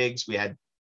sig figs. We had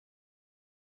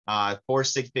 4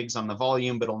 sig figs on the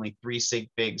volume, but only 3 sig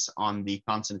figs on the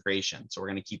concentration. So we're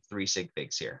going to keep 3 sig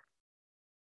figs here.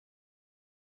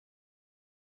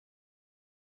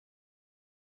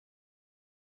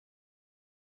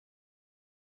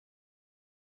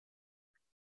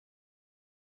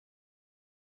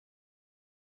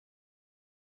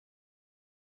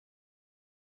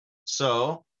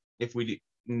 So if we do,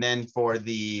 and then for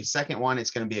the second one, it's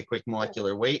going to be a quick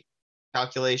molecular weight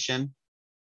calculation.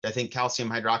 I think calcium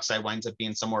hydroxide winds up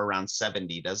being somewhere around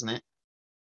 70, doesn't it?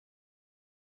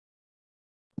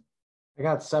 I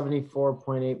got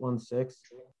 74.816.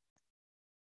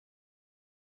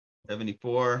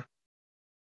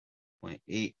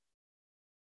 74.8.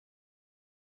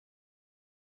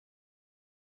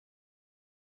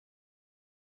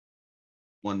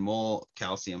 One mole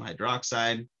calcium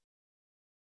hydroxide.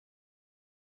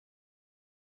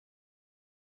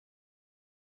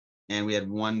 And we had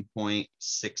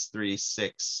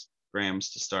 1.636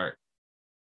 grams to start.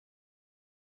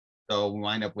 So we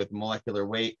wind up with molecular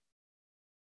weight,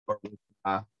 or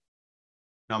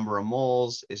number of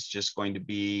moles is just going to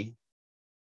be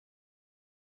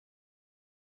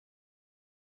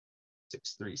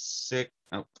 636.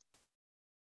 Oh.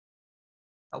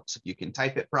 Helps if you can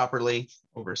type it properly,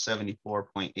 over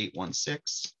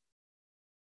 74.816.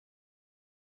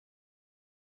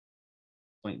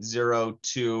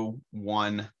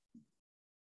 0.021, and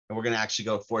we're going to actually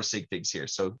go 4 sig figs here.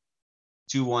 So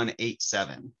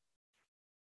 2187.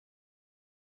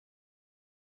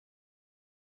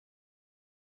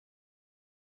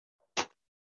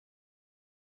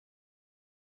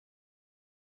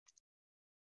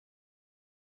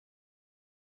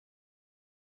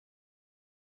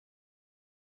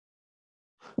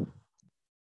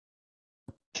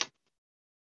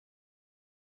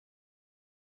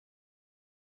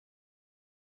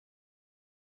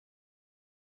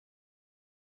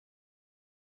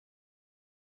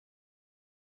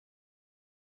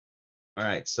 All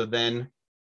right, so then,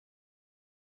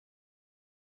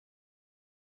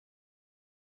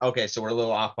 okay, so we're a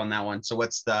little off on that one. So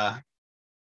what's the,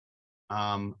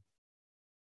 so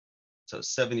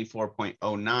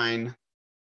 74.09.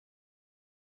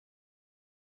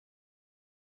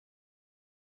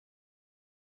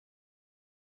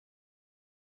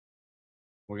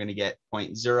 We're going to get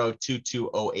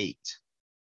 0.02208.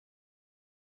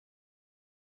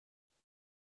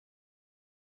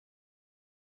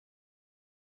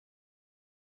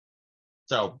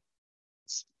 So,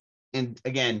 and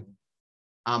again,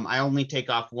 I only take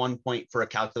off 1 point for a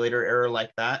calculator error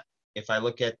like that. If I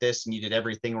look at this and you did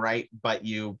everything right, but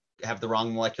you have the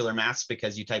wrong molecular mass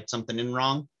because you typed something in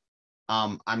wrong,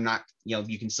 I'm not,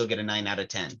 you can still get a 9 out of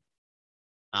 10.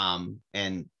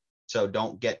 And so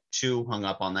don't get too hung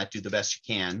up on that. Do the best you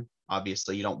can.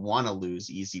 Obviously, you don't want to lose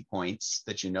easy points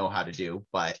that you know how to do,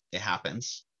 but it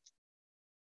happens.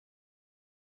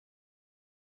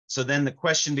 So then the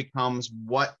question becomes,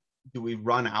 what do we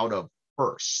run out of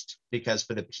first? Because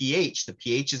for the pH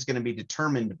is going to be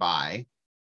determined by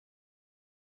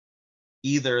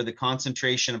either the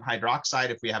concentration of hydroxide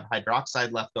if we have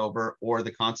hydroxide left over, or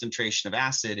the concentration of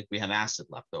acid if we have acid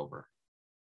left over.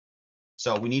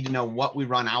 So we need to know what we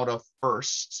run out of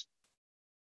first.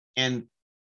 And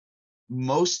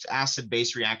most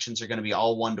acid-base reactions are going to be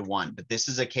all 1-to-1, but this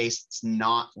is a case it's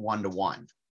not 1-to-1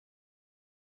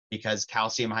 because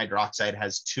calcium hydroxide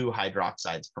has 2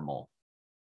 hydroxides per mole.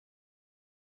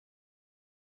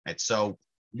 Right, so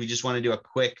we just want to do a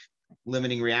quick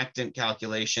limiting reactant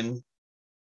calculation.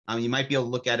 You might be able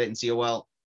to look at it and see, well,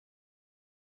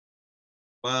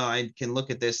 I can look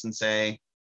at this and say,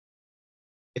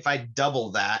 if I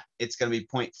double that, it's going to be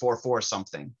 0.44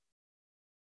 something.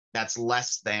 That's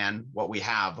less than what we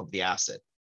have of the acid.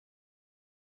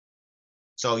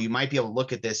 So you might be able to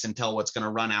look at this and tell what's going to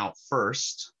run out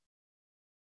first.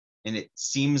 And it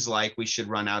seems like we should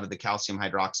run out of the calcium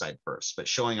hydroxide first, but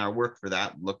showing our work for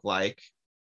that look like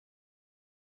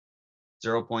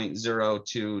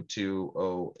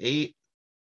 0.02208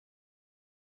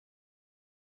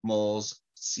 moles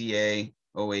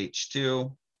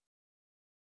CaOH2.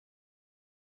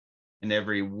 And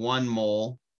every 1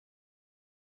 mole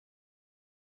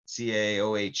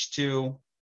CaOH2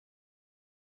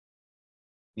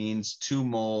 means 2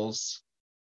 moles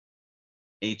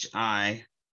HI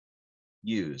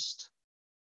used.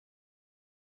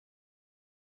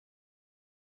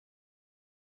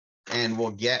 And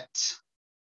we'll get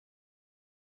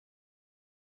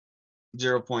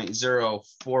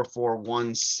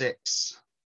 0.04416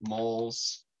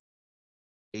 moles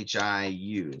HI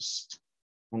used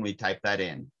when we type that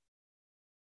in.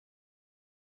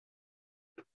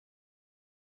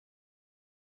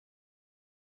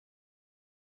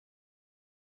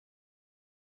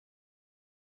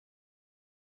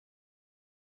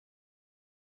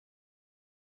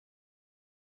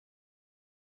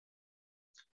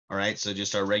 All right, so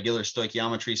just our regular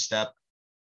stoichiometry step.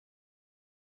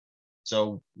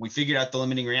 So we figured out the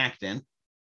limiting reactant.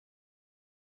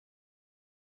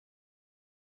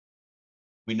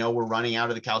 We know we're running out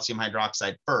of the calcium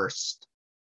hydroxide first,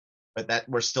 but that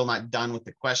we're still not done with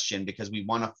the question because we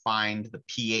want to find the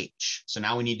pH. So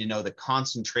now we need to know the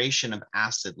concentration of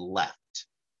acid left.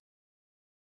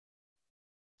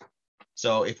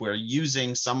 So if we're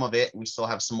using some of it, we still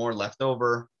have some more left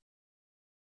over.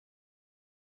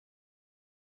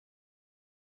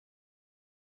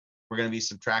 We're going to be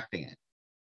subtracting it.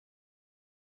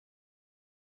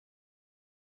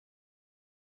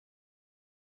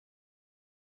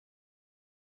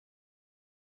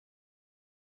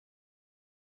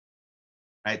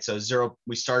 Right, so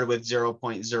we started with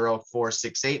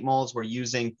 0.0468 moles. We're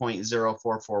using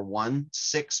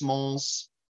 0.04416 moles.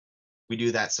 We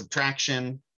do that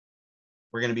subtraction.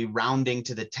 We're going to be rounding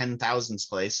to the 10,000ths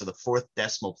place. So the 4th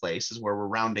decimal place is where we're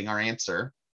rounding our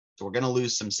answer. So we're going to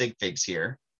lose some sig figs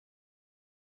here.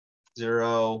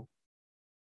 0,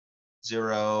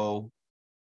 0,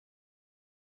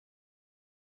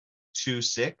 2,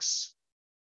 6.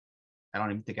 I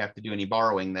don't even think I have to do any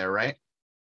borrowing there, right?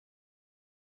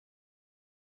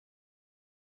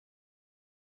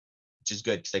 Which is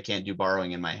good because I can't do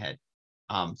borrowing in my head.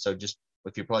 So just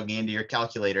if you're plugging into your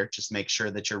calculator, just make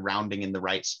sure that you're rounding in the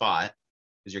right spot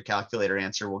because your calculator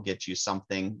answer will get you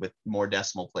something with more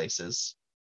decimal places.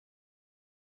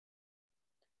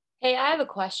 Hey, I have a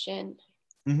question.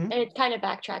 And it's kind of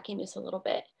backtracking just a little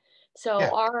bit. So Yeah.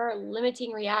 our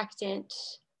limiting reactant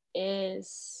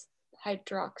is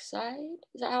hydroxide.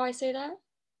 Is that how I say that?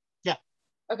 Yeah.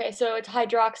 Okay, so it's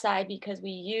hydroxide because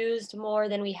we used more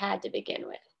than we had to begin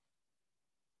with.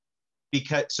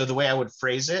 So the way I would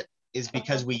phrase it is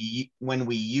because when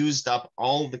we used up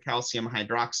all the calcium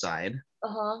hydroxide.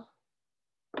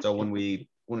 So when we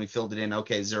filled it in,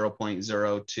 okay,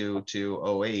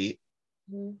 0.02208.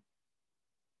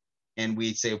 And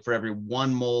we say for every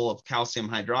 1 mole of calcium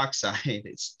hydroxide,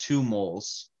 it's 2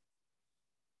 moles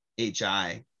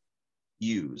HI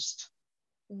used.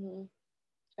 And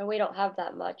we don't have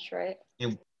that much, right?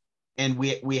 And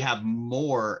we have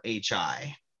more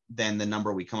HI than the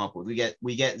number we come up with. We get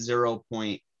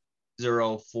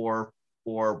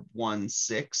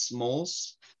 0.04416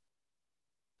 moles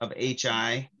of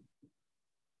HI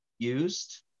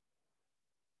used.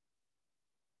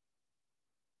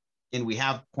 And we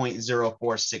have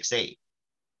 0.0468.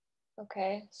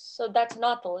 Okay, so that's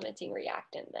not the limiting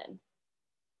reactant then.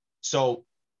 So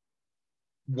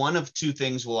one of 2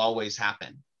 things will always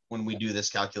happen when we do this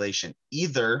calculation.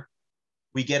 Either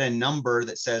we get a number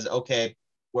that says, okay,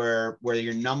 where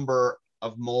your number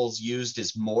of moles used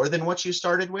is more than what you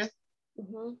started with.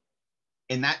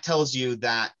 And that tells you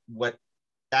that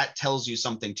tells you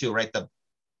something too, right? The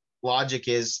logic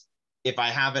is if I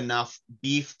have enough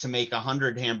beef to make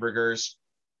 100 hamburgers,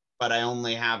 but I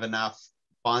only have enough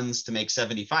buns to make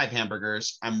 75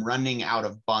 hamburgers, I'm running out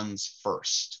of buns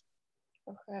first.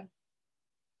 Okay.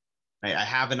 Right? I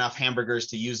have enough hamburgers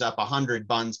to use up 100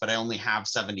 buns, but I only have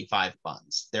 75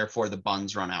 buns. Therefore, the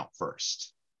buns run out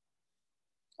first.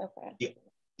 Okay.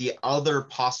 The other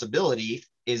possibility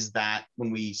is that when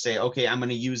we say, okay, I'm going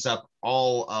to use up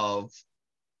all of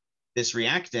this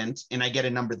reactant and I get a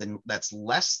number that's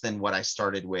less than what I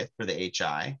started with for the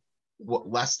HI,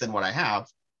 less than what I have,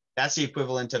 that's the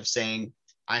equivalent of saying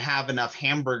I have enough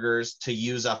hamburgers to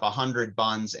use up 100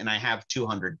 buns and I have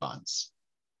 200 buns.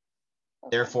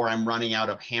 Okay. Therefore, I'm running out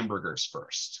of hamburgers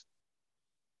first.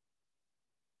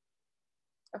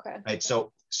 Okay. Right.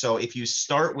 So if you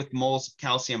start with moles of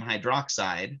calcium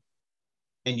hydroxide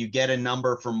and you get a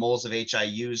number for moles of HI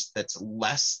used that's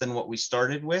less than what we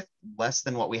started with, less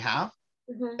than what we have,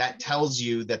 that tells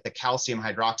you that the calcium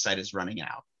hydroxide is running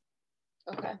out.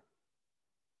 Okay.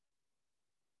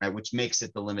 Right, which makes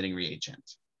it the limiting reagent.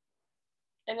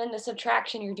 And then the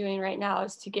subtraction you're doing right now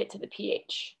is to get to the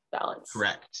pH balance.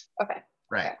 Correct. Okay.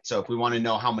 Right. Okay. So if we want to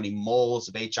know how many moles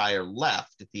of HI are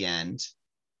left at the end,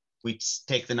 we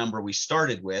take the number we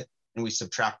started with and we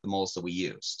subtract the moles that we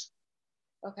used.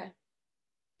 Okay.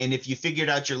 And if you figured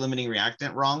out your limiting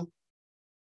reactant wrong,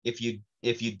 if you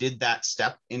did that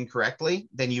step incorrectly,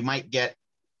 then you might get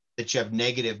that you have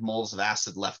negative moles of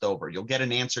acid left over. You'll get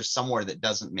an answer somewhere that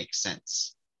doesn't make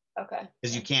sense. Okay.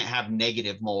 Because you can't have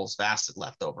negative moles of acid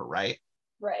left over, right?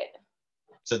 Right.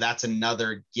 So that's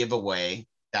another giveaway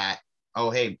that, oh,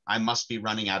 hey, I must be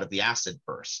running out of the acid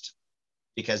first.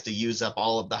 Because to use up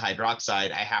all of the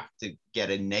hydroxide, I have to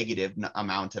get a negative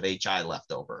amount of HI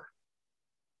left over.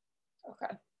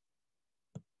 Okay.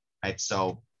 Right.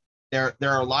 So there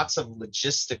are lots of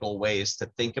logistical ways to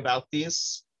think about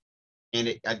these. And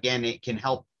it can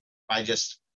help by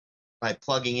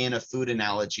plugging in a food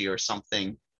analogy or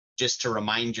something, just to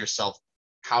remind yourself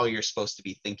how you're supposed to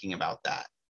be thinking about that.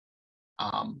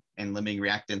 And limiting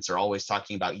reactants are always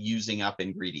talking about using up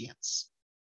ingredients.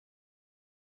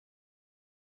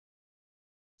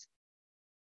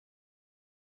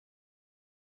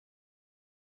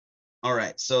 All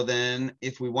right, so then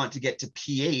if we want to get to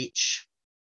pH,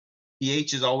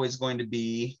 pH is always going to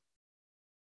be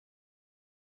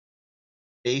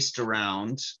based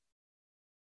around,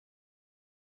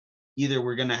 either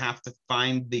we're going to have to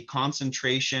find the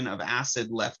concentration of acid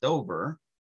left over,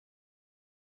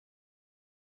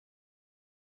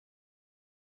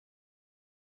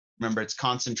 remember it's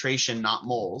concentration, not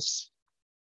moles,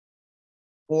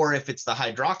 or if it's the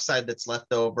hydroxide that's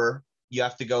left over, you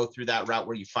have to go through that route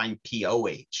where you find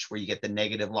POH, where you get the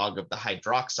negative log of the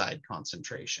hydroxide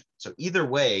concentration. So either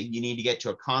way, you need to get to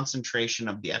a concentration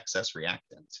of the excess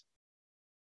reactant.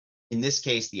 In this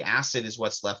case, the acid is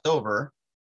what's left over.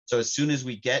 So as soon as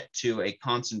we get to a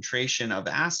concentration of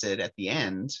acid at the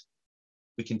end,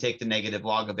 we can take the negative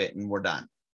log of it and we're done.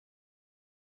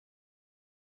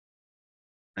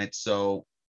 Right, so,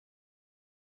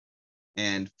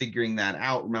 and figuring that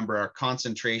out, remember our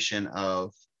concentration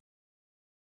of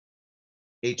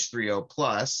H3O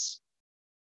plus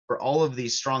for all of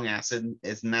these strong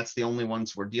acids, and that's the only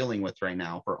ones we're dealing with right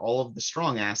now. For all of the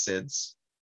strong acids,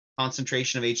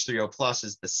 concentration of H3O plus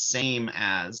is the same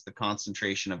as the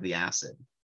concentration of the acid.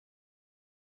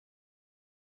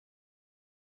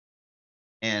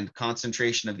 And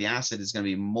concentration of the acid is going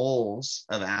to be moles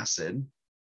of acid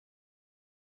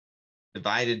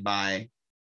divided by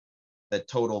the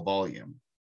total volume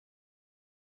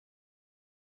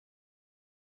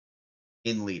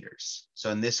in liters. So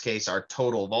in this case, our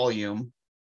total volume,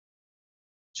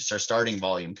 just our starting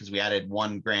volume, because we added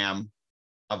 1 gram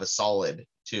of a solid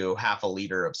to half a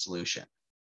liter of solution.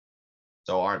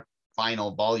 So our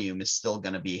final volume is still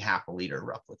going to be half a liter,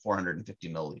 roughly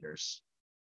 450 milliliters.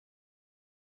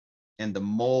 And the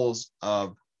moles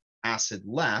of acid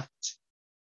left,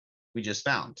 we just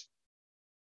found.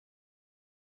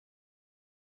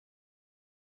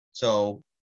 So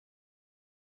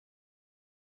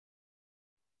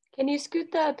Can you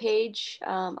scoot the page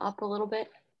up a little bit?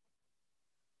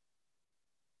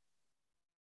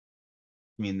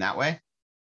 you mean that way?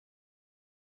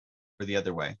 Or the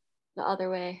other way? The other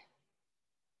way.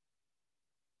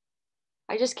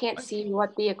 I just can't see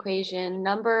what the equation,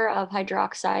 number of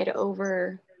hydroxide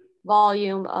over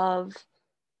volume of.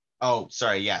 Oh,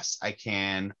 sorry. Yes, I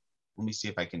can. Let me see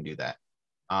if I can do that.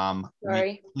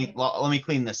 Sorry. Let me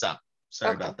clean this up.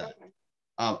 Sorry Okay. about that.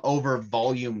 Over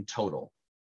volume total.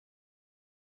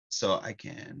 So I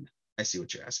see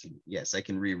what you're asking. Yes, I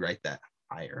can rewrite that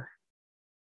higher.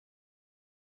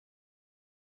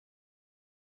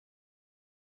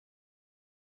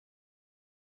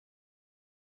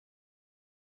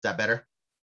 Is that better?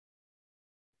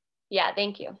 Yeah,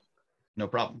 thank you. No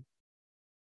problem.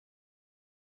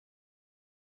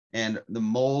 And the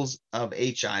moles of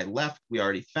HI left, we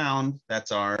already found.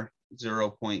 That's our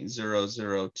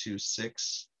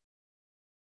 0.0026.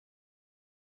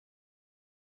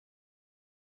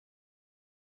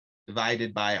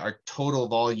 Divided by our total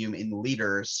volume in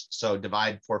liters. So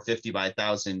divide 450 by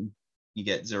 1,000, you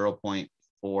get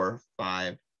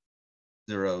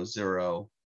 0.4500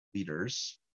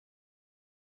 liters.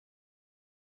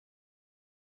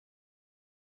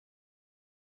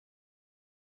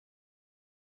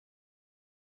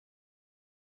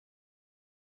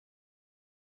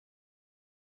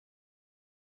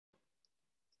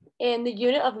 And the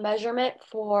unit of measurement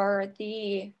for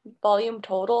the volume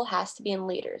total has to be in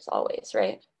liters always,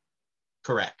 right?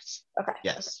 Correct. Okay.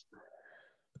 Yes.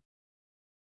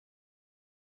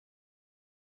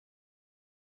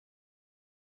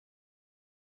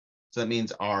 So that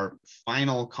means our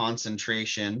final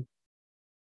concentration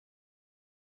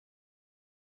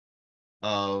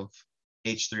of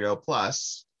H3O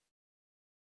plus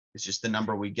is just the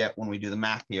number we get when we do the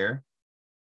math here.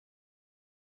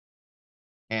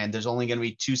 And there's only going to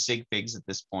be 2 sig figs at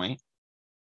this point.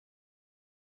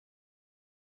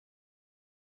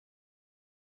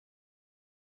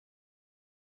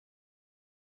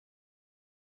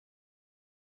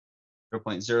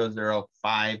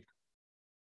 .0058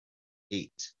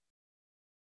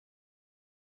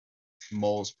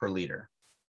 moles per liter.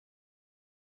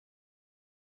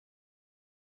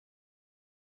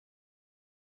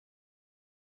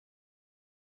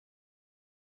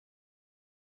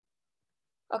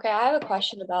 Okay, I have a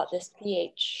question about this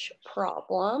pH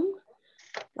problem.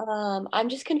 I'm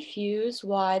just confused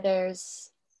why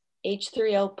there's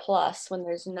H3O plus when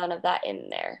there's none of that in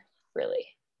there, really.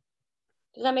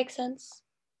 Does that make sense?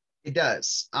 It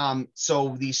does.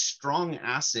 So these strong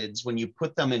acids, when you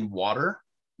put them in water,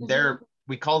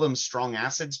 we call them strong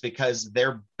acids because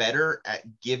they're better at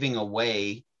giving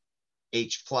away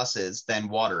H pluses than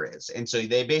water is. And so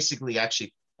they basically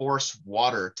actually force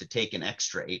water to take an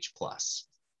extra H plus.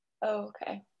 Oh,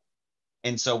 okay.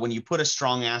 And so when you put a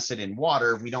strong acid in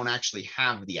water, we don't actually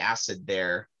have the acid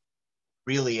there.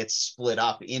 Really, it's split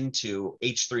up into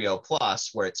H3O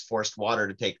plus, where it's forced water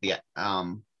to take the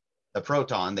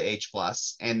proton, the H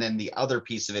plus, and then the other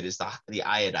piece of it is the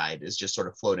iodide is just sort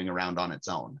of floating around on its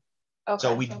own. Okay.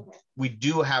 So we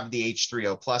do have the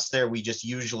H3O plus there. We just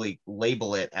usually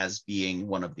label it as being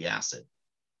one of the acid.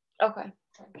 Okay.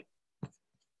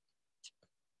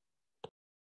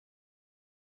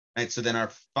 All right, so then our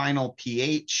final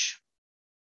pH,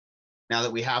 now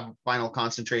that we have final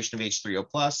concentration of H3O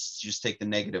plus, just take the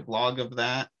negative log of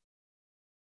that.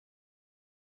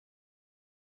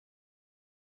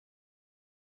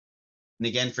 And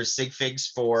again, for sig figs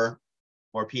for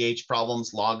pH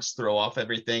problems, logs throw off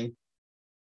everything.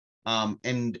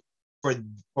 And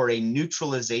for a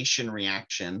neutralization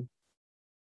reaction,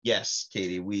 yes,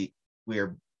 Katie, we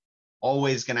are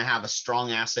always going to have a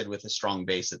strong acid with a strong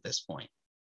base at this point.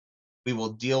 We will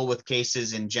deal with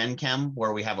cases in Gen Chem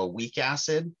where we have a weak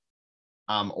acid,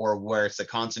 or where it's a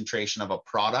concentration of a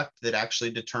product that actually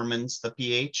determines the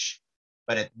pH.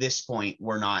 But at this point,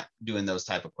 we're not doing those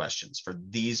type of questions. For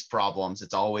these problems,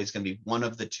 it's always going to be one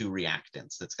of the 2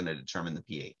 reactants that's going to determine the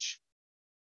pH.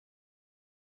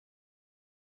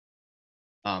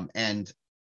 And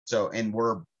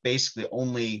we're basically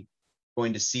only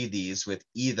going to see these with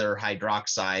either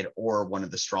hydroxide or one of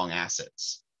the strong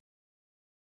acids.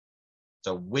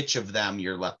 So which of them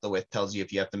you're left with tells you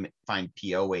if you have to find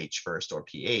POH first or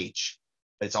pH,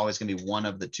 but it's always going to be one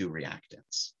of the 2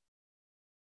 reactants.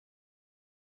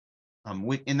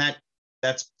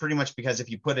 That's pretty much because if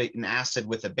you put an acid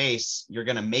with a base, you're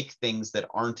going to make things that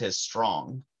aren't as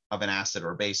strong of an acid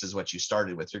or base as what you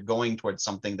started with. You're going towards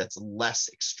something that's less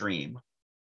extreme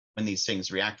when these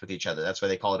things react with each other. That's why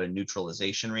they call it a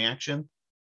neutralization reaction.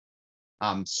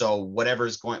 So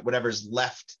whatever's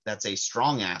left that's a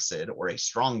strong acid or a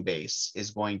strong base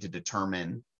is going to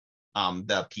determine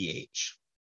the pH.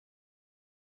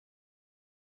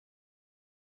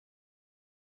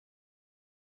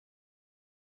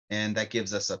 And that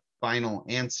gives us a final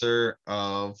answer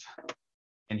of,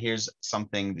 and here's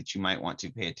something that you might want to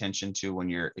pay attention to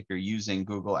when if you're using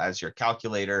Google as your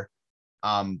calculator.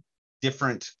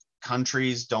 Different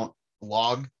countries don't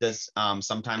log this,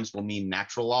 sometimes will mean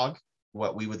natural log.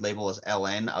 What we would label as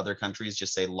ln, other countries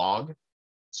just say log.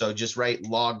 So just write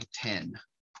log 10.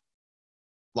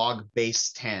 Log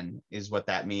base 10 is what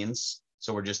that means.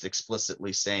 So we're just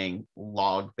explicitly saying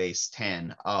log base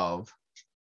 10 of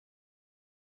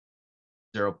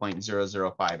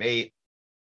 0.0058.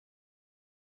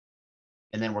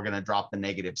 And then we're going to drop the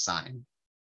negative sign.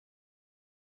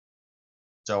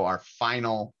 So our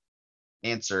final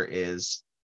answer is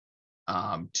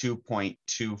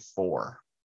 2.24.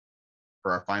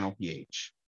 for our final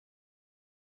pH.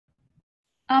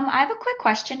 I have a quick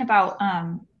question about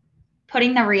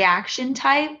putting the reaction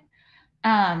type.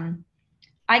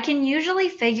 I can usually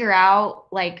figure out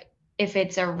like if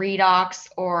it's a redox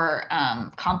or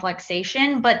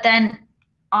complexation, but then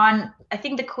on, I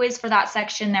think the quiz for that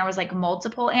section, there was like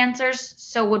multiple answers.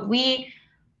 So would we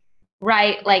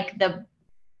write like the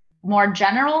more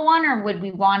general one, or would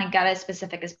we want to get as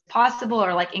specific as possible,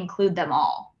 or like include them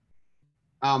all?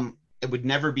 It would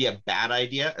never be a bad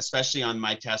idea, especially on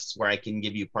my tests where I can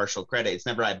give you partial credit. It's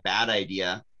never a bad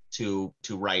idea to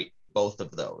write both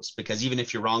of those, because even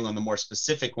if you're wrong on the more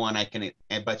specific one, I can,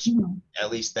 but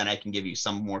at least then I can give you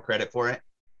some more credit for it.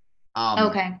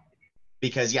 Okay.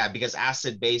 Because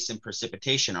acid, base, and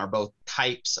precipitation are both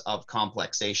types of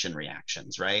complexation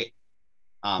reactions, right?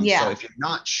 So if you're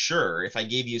not sure, if I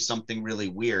gave you something really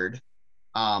weird,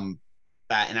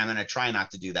 That, and I'm going to try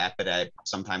not to do that, but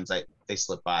sometimes they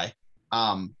slip by.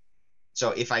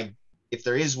 So if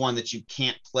there is one that you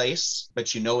can't place,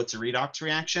 but you know it's a redox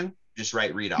reaction, just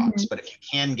write redox. But if you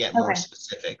can get more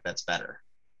specific, that's better.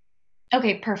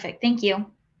 Okay, perfect. Thank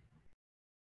you.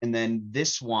 And then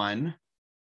this one,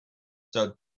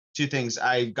 so two things.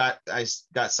 I got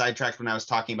sidetracked when I was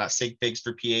talking about sig figs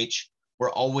for pH.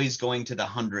 We're always going to the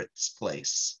hundredths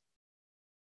place.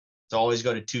 So always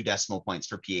go to 2 decimal points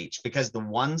for pH, because the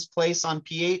ones place on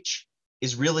pH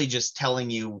is really just telling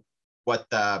you what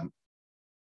the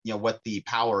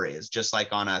power is, just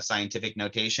like on a scientific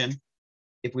notation.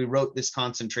 If we wrote this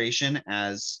concentration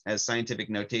as scientific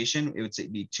notation, it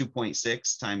would be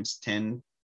 2.6 times 10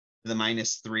 to the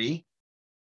minus 3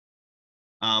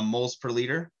 moles per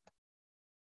liter.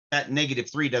 That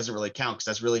 -3 doesn't really count, because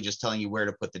that's really just telling you where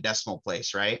to put the decimal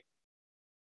place, right?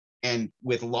 And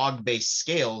with log-based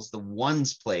scales, the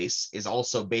ones place is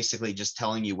also basically just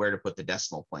telling you where to put the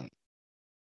decimal point.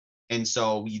 And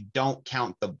so you don't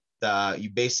count you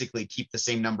basically keep the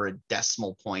same number of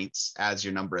decimal points as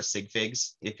your number of sig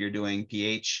figs if you're doing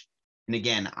pH. And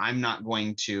again, I'm not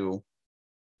going to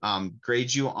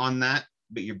grade you on that,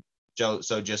 but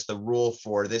so just the rule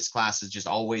for this class is just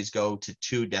always go to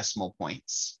 2 decimal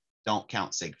points. Don't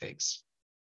count sig figs.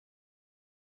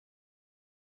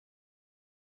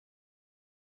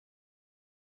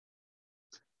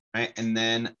 Right, and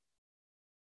then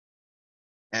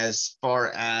as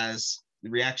far as the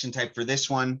reaction type for this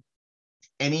one,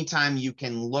 anytime you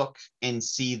can look and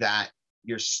see that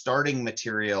your starting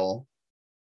material,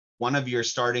 one of your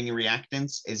starting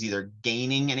reactants is either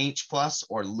gaining an H plus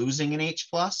or losing an H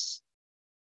plus,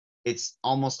 it's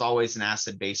almost always an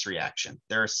acid-base reaction.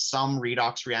 There are some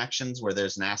redox reactions where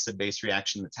there's an acid-base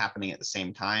reaction that's happening at the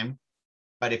same time.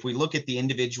 But if we look at the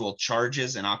individual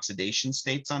charges and oxidation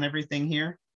states on everything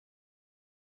here,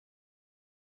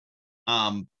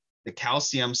 the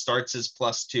calcium starts as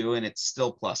 +2 and it's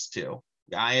still +2.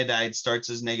 The iodide starts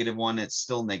as -1, it's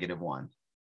still -1.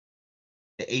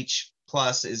 The H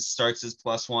plus starts as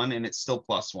 +1 and it's still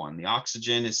 +1. The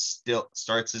oxygen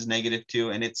starts as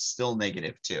 -2 and it's still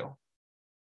 -2.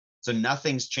 So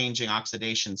nothing's changing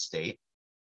oxidation state.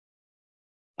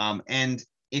 And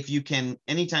if you can,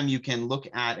 anytime you can look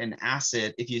at an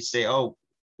acid, if you say, oh,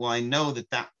 well, I know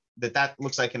that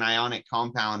looks like an ionic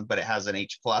compound, but it has an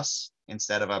H plus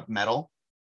instead of a metal.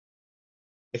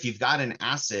 If you've got an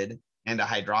acid and a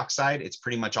hydroxide, it's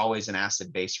pretty much always an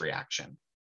acid-base reaction.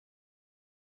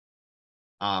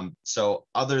 So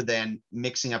other than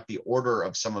mixing up the order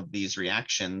of some of these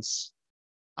reactions,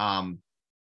 those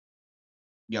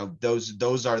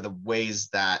are the ways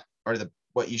that are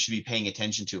what you should be paying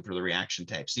attention to for the reaction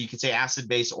type. So you could say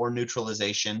acid-base or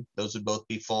neutralization. Those would both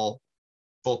be full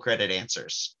credit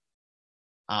answers.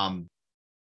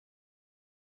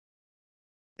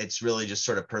 It's really just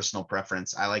sort of personal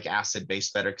preference. I like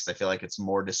acid-base better because I feel like it's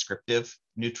more descriptive.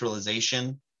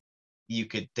 Neutralization, you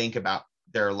could think about,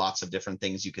 there are lots of different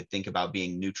things you could think about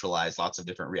being neutralized, lots of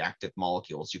different reactive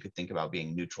molecules you could think about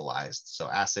being neutralized. So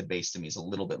acid-base to me is a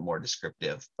little bit more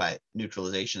descriptive, but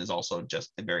neutralization is also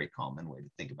just a very common way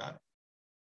to think about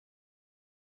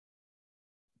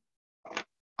it.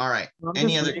 All right,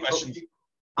 any other questions?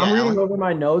 I'm reading over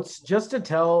my notes just to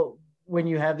tell when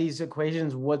you have these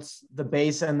equations, what's the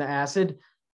base and the acid.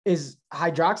 Is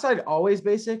hydroxide always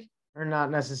basic or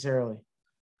not necessarily?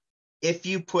 If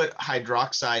you put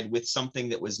hydroxide with something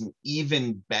that was an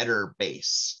even better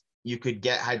base, you could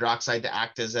get hydroxide to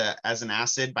act as an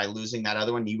acid by losing that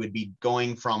other one. You would be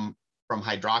going from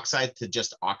hydroxide to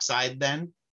just oxide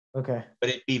then. Okay. But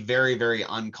it'd be very, very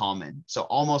uncommon. So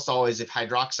almost always if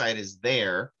hydroxide is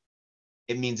there,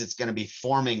 it means it's going to be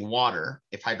forming water.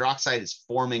 If hydroxide is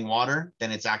forming water,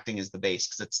 then it's acting as the base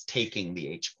because it's taking the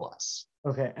H plus.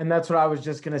 Okay, and that's what I was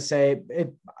just going to say.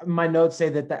 My notes say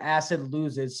that the acid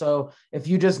loses. So if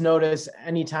you just notice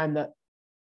anytime that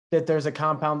there's a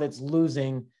compound that's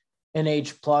losing an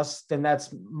H plus, then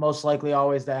that's most likely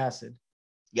always the acid.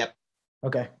 Yep.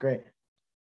 Okay, great.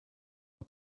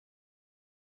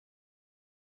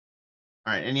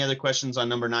 All right, any other questions on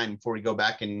number 9 before we go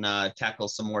back and tackle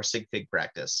some more sig fig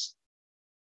practice?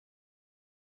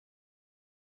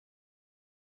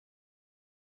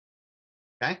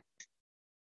 Okay.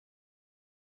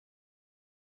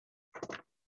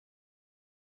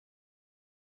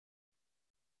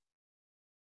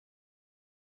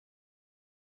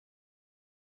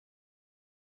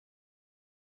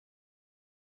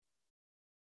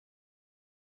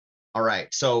 All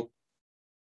right, so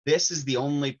this is the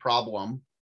only problem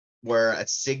where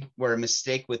a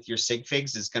mistake with your sig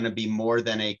figs is going to be more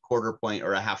than a 1/4 point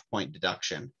or a 1/2 point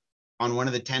deduction. on one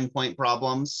of the 10-point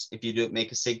problems, if you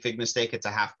make a sig fig mistake, it's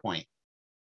a half point.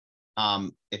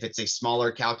 If it's a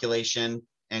smaller calculation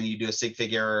and you do a sig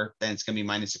fig error, then it's going to be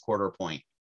minus a quarter point.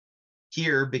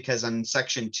 Here, because on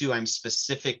section 2, I'm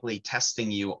specifically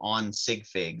testing you on sig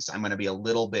figs, I'm going to be a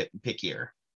little bit pickier.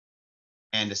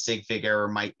 And a sig fig error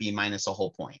might be minus a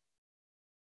whole point.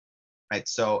 Right,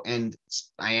 so, and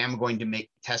I am going to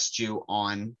test you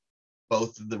on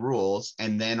both of the rules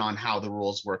and then on how the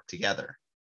rules work together.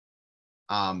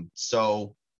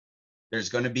 So there's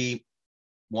going to be,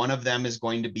 one of them is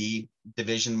going to be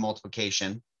division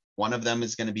multiplication. One of them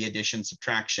is going to be addition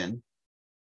subtraction.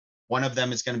 One of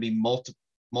them is going to be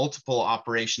multiple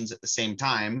operations at the same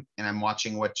time. And I'm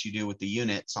watching what you do with the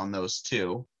units on those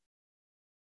two.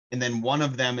 And then one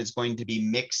of them is going to be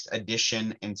mixed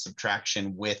addition and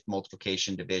subtraction with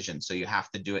multiplication division. So you have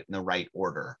to do it in the right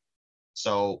order.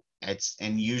 So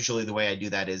and usually the way I do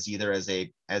that is either as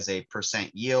a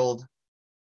percent yield,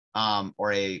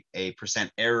 or a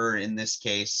percent error in this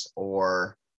case,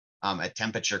 or a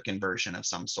temperature conversion of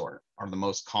some sort, are the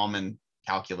most common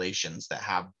calculations that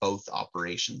have both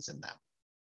operations in them.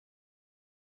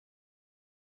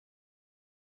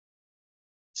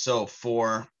 So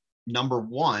for number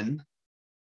 1,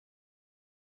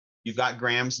 you've got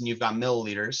grams and you've got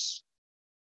milliliters.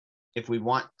 If we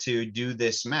want to do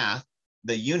this math,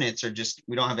 the units are just,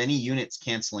 we don't have any units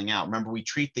canceling out. Remember, we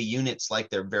treat the units like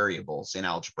they're variables in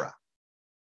algebra.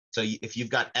 So if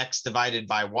you've got x divided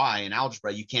by y in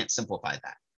algebra, you can't simplify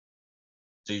that.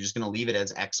 So you're just going to leave it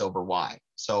as x over y.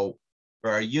 So for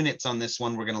our units on this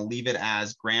one, we're going to leave it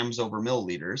as grams over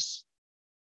milliliters,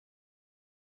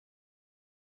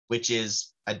 which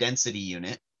is a density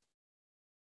unit.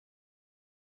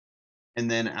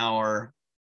 And then our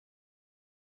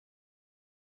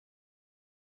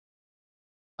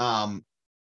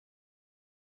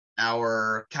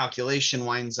calculation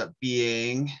winds up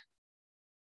being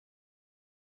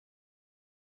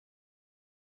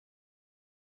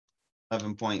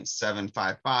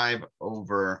 $11.755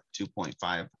 over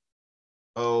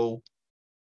 2.50.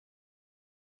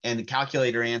 And the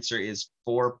calculator answer is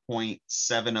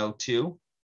 4.702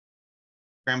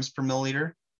 grams per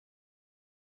milliliter.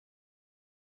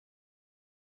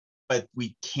 But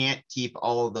we can't keep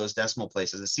all of those decimal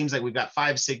places. It seems like we've got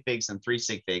 5 sig figs and 3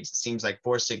 sig figs. It seems like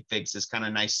 4 sig figs is kind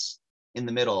of nice in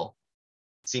the middle.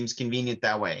 Seems convenient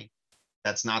that way.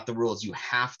 That's not the rules. You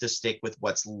have to stick with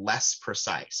what's less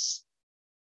precise.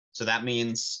 So that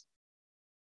means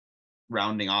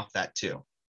rounding off that too.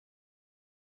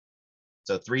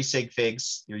 So 3 sig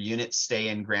figs, your units stay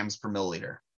in grams per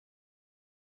milliliter.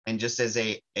 And just as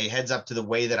a heads up to the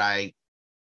way that I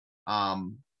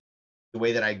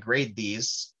grade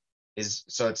these is,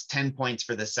 so it's 10 points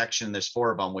for this section. There's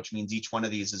 4 of them, which means each one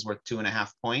of these is worth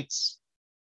 2.5 points.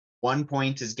 1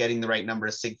 point is getting the right number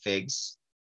of sig figs.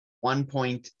 1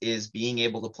 point is being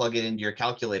able to plug it into your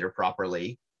calculator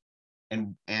properly.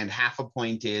 And half a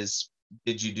point is,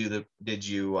 did you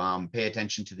pay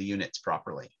attention to the units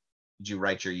properly? Did you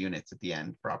write your units at the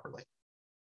end properly?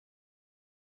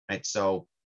 Right, so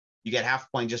you get half a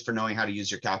point just for knowing how to use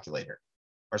your calculator.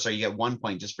 Or sorry, you get 1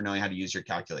 point just for knowing how to use your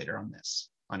calculator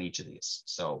on each of these.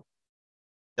 So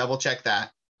double check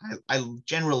that. I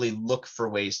generally look for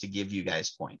ways to give you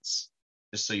guys points,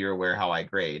 just so you're aware how I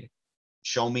grade.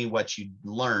 Show me what you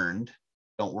learned.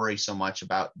 Don't worry so much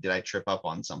about, did I trip up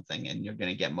on something? And you're going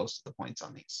to get most of the points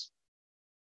on these.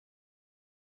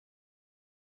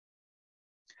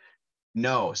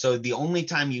 No, so the only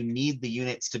time you need the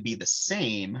units to be the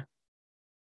same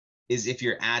is if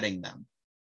you're adding them.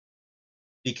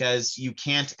 Because you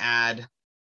can't add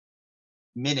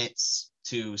minutes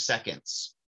to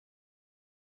seconds.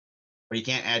 Or you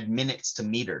can't add minutes to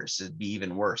meters. It'd be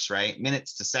even worse, right?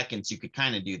 Minutes to seconds, you could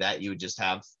kind of do that. You would just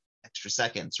have extra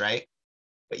seconds, right?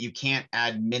 But you can't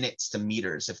add minutes to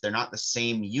meters. If they're not the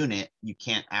same unit, you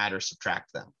can't add or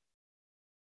subtract them.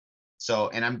 So,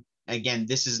 and again,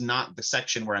 this is not the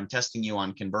section where I'm testing you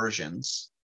on conversions.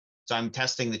 So I'm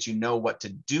testing that you know what to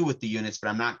do with the units, but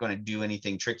I'm not going to do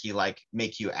anything tricky like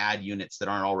make you add units that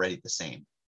aren't already the same.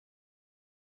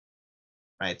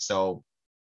 Right, so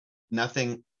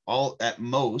nothing, all at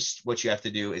most, what you have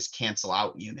to do is cancel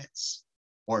out units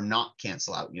or not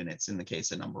cancel out units in the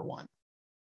case of number 1.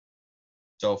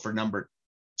 So for number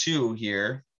 2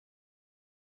 here,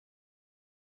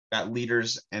 got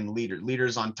liters and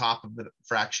liters on top of the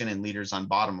fraction and liters on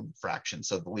bottom of the fraction.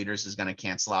 So the liters is going to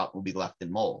cancel out, will be left in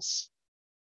moles.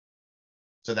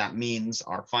 So that means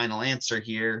our final answer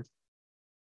here,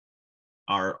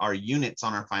 our units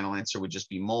on our final answer would just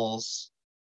be moles.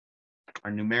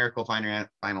 Our numerical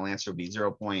final answer would be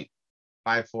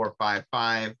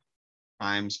 0.5455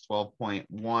 times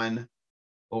 12.1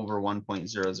 over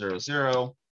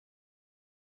 1.000,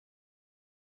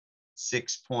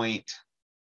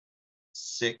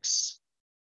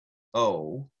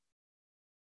 6.60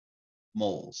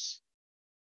 moles.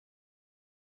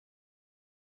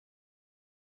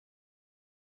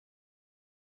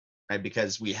 Right,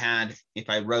 because we had, if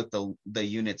I wrote the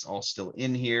units all still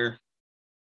in here,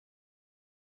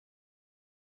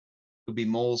 it would be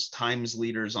moles times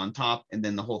liters on top, and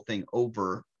then the whole thing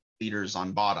over liters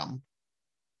on bottom.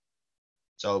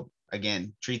 So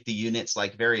again, treat the units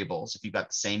like variables. If you've got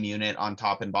the same unit on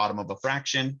top and bottom of a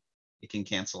fraction, it can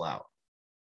cancel out.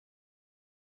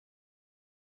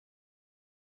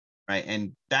 Right,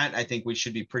 and that I think we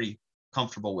should be pretty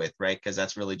comfortable with, right? Because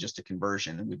that's really just a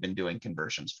conversion, and we've been doing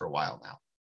conversions for a while now.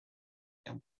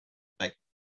 You know, like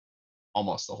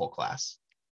almost the whole class.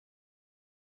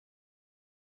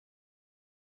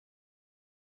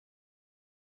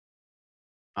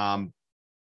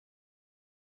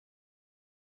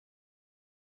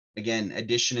 Again,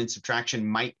 addition and subtraction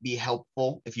might be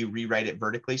helpful if you rewrite it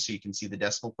vertically so you can see the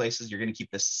decimal places. You're going to keep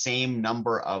the same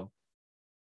number of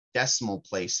decimal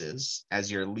places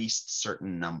as your least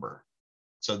certain number.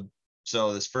 So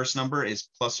this first number is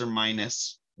plus or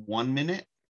minus 1 minute.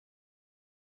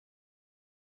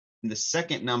 And the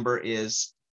second number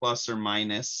is plus or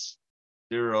minus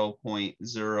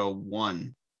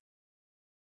 0.01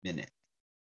 minute.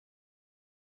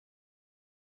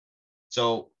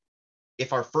 So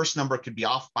if our first number could be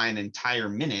off by an entire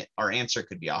minute, our answer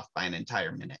could be off by an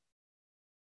entire minute,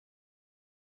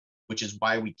 which is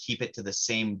why we keep it to the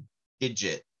same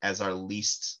digit as our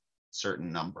least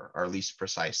certain number, our least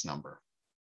precise number.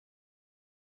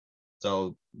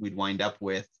 So we'd wind up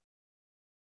with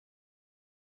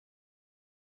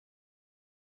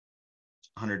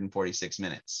 146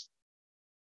 minutes,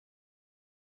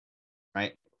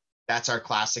 right? That's our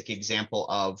classic example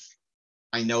of,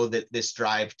 I know that this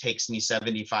drive takes me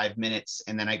 75 minutes,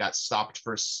 and then I got stopped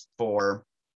for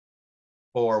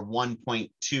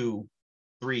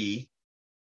 1.23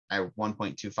 or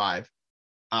 1.25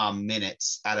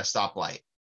 minutes at a stoplight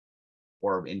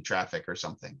or in traffic or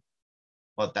something.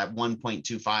 But that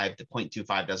 1.25 to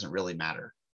 0.25 doesn't really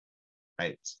matter,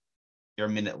 right? You're a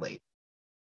minute late.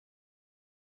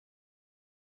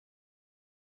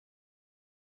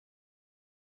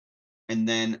 And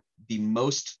then the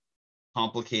most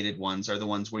complicated ones are the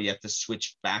ones where you have to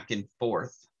switch back and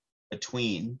forth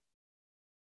between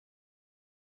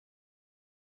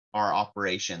our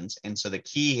operations. And so the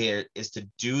key here is to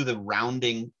do the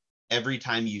rounding every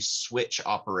time you switch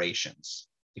operations.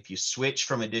 If you switch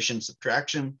from addition,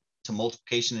 subtraction to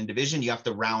multiplication and division, you have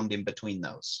to round in between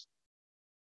those.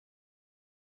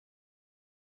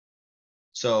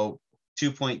 So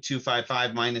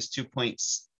 2.255 minus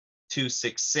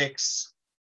 2.266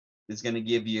 is going to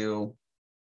give you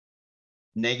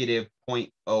negative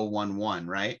 0.011,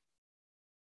 right?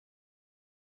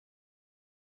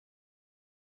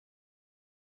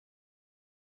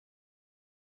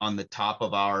 On the top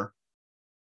of our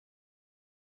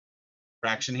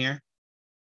fraction here.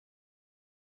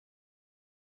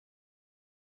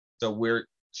 So we're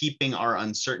keeping our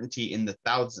uncertainty in the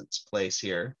thousandths place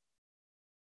here.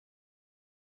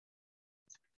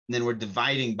 And then we're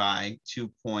dividing by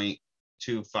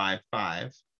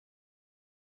 2.255.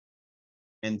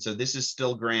 And so this is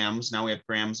still grams. Now we have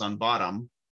grams on bottom.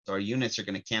 So our units are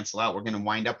going to cancel out. We're going to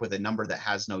wind up with a number that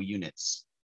has no units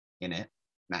in it.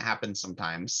 And that happens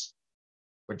sometimes.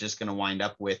 We're just going to wind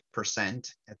up with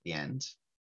percent at the end.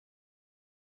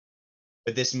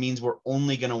 But this means we're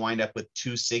only going to wind up with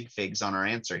 2 sig figs on our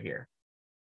answer here.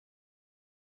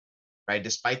 Right?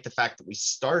 Despite the fact that we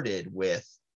started with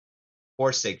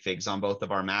 4 sig figs on both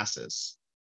of our masses.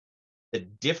 The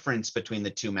difference between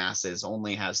the two masses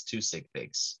only has 2 sig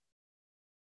figs,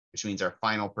 which means our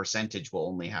final percentage will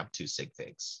only have 2 sig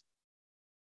figs.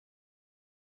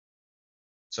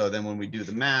 So then when we do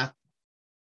the math,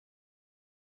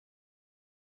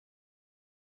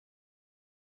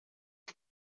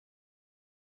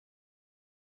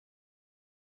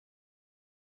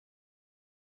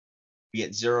 we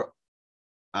get 0,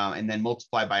 and then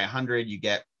multiply by 100, you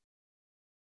get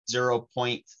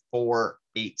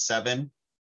 0.487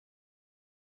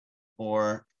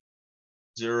 or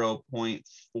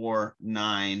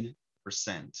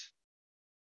 0.49%.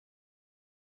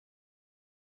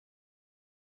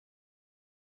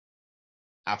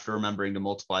 After remembering to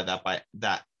multiply that by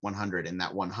that 100, and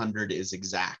that 100 is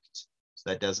exact, so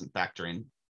that doesn't factor in.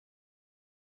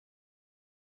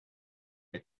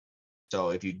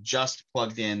 So if you just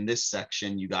plugged in this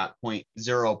section, you got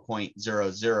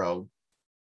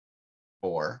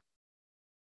 0.0004.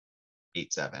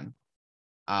 0.87.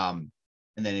 And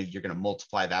then if you're going to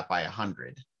multiply that by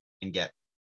 100 and get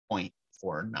 0.49,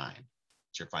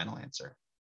 it's your final answer.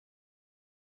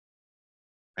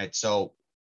 Right. So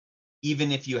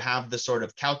even if you have the sort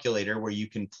of calculator where you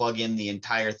can plug in the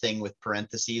entire thing with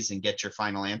parentheses and get your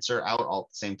final answer out all at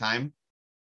the same time,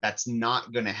 that's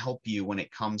not going to help you when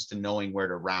it comes to knowing where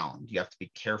to round. You have to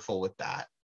be careful with that.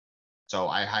 So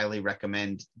I highly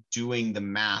recommend doing the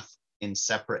math in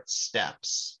separate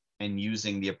steps and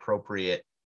using the appropriate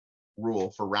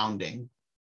rule for rounding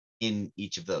in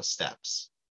each of those steps.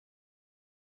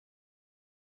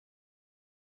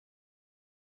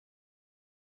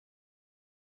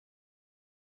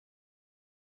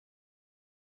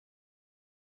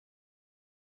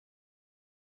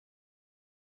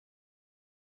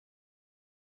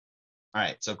 All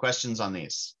right, so questions on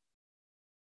these.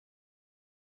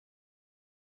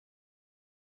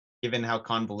 Given how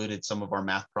convoluted some of our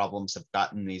math problems have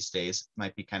gotten these days, it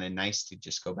might be kind of nice to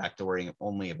just go back to worrying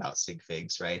only about sig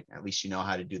figs, right? At least you know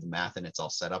how to do the math and it's all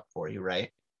set up for you,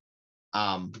 right?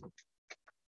 And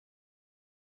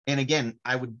again,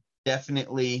 I would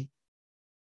definitely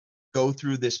go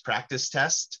through this practice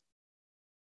test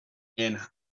and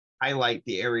highlight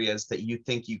the areas that you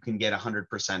think you can get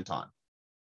 100% on.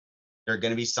 There are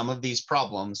going to be some of these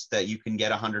problems that you can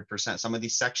get 100%. Some of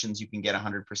these sections you can get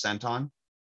 100% on.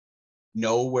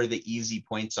 Know where the easy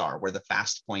points are, where the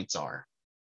fast points are.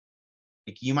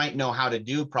 Like you might know how to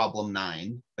do problem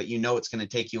 9, but you know it's going to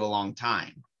take you a long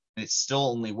time, and it's still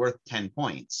only worth 10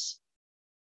 points.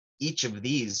 Each of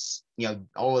these, you know,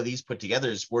 all of these put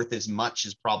together is worth as much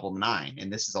as problem 9,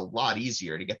 and this is a lot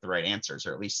easier to get the right answers,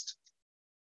 or at least,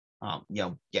 you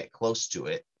know, get close to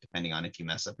it, depending on if you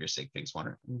mess up your sig figs 1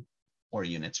 or more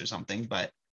units or something.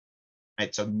 But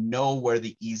right, so know where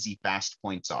the easy fast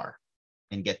points are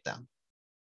and get them.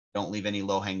 Don't leave any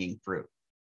low-hanging fruit.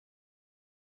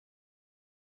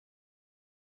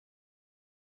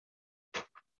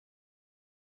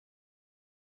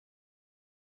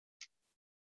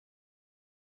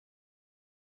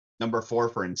 Number 4,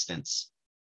 for instance,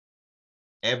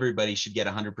 everybody should get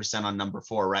 100% on number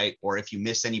 4, right? Or if you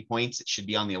miss any points, it should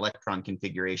be on the electron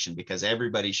configuration, because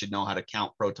everybody should know how to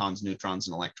count protons, neutrons,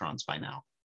 and electrons by now,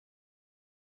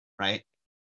 right?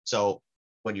 So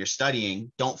when you're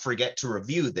studying, don't forget to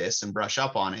review this and brush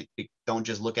up on it. Don't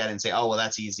just look at it and say, oh, well,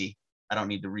 that's easy, I don't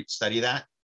need to study that.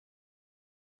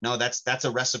 No, that's a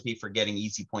recipe for getting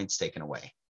easy points taken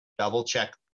away. Double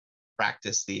check,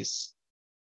 practice these,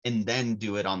 and then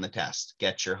do it on the test.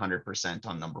 Get your 100%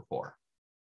 on number 4.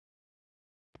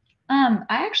 I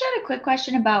actually had a quick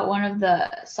question about one of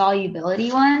the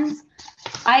solubility ones.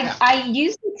 I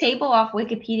used the table off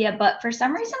Wikipedia, but for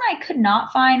some reason I could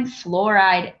not find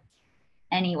fluoride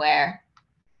anywhere.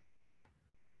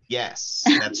 Yes,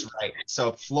 that's right.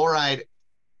 So fluoride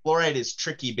is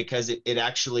tricky because it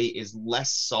actually is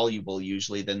less soluble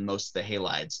usually than most of the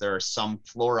halides. There are some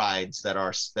fluorides that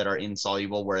are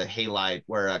insoluble, where a halide,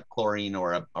 where a chlorine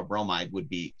or a bromide would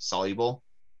be soluble.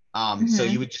 So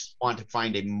you would just want to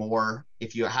find a more,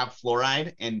 if you have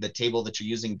fluoride and the table that you're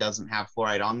using doesn't have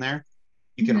fluoride on there,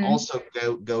 you can also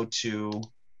go to,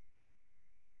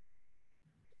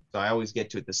 so I always get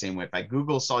to it the same way. If I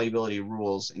Google solubility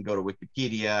rules and go to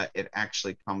Wikipedia, it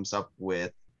actually comes up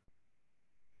with,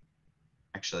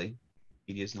 actually,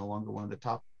 Wikipedia is no longer one of the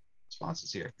top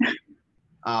responses here.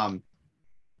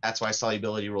 That's why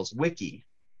solubility rules wiki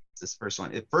is this first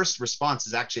one. The first response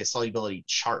is actually a solubility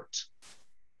chart.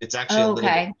 It's actually a little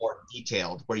bit more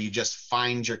detailed, where you just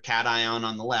find your cation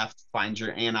on the left, find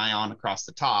your anion across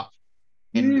the top,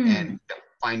 and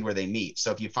find where they meet.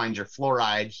 So if you find your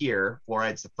fluoride here,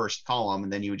 fluoride's the first column,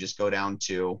 and then you would just go down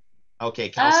to, okay,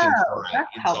 calcium fluoride,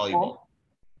 insoluble.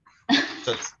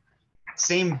 So it's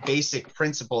same basic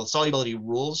principle. Solubility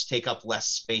rules take up less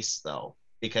space though,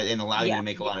 because and allow you to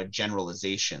make a lot of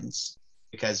generalizations,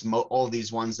 because all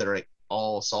these ones that are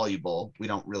all soluble, we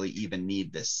don't really even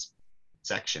need this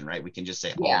section, right? We can just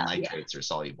say all nitrates are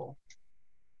soluble.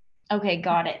 Okay,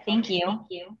 got it. Thank you.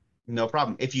 No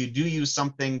problem. If you do use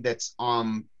something that's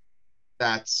not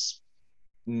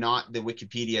the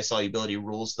Wikipedia solubility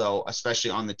rules though,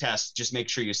 especially on the test, just make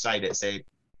sure you cite it. Say,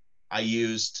 I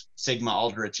used Sigma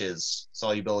Aldrich's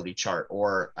solubility chart,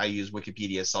 or I use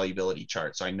Wikipedia solubility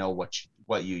chart, so I know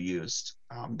what you used.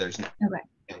 There's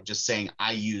just saying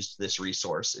I used this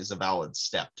resource is a valid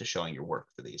step to showing your work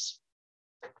for these.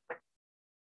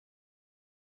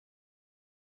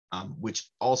 Which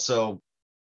also,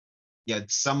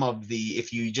 some of the,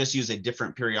 if you just use a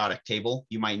different periodic table,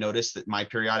 you might notice that my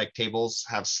periodic tables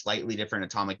have slightly different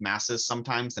atomic masses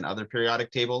sometimes than other periodic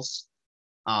tables.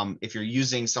 If you're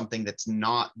using something that's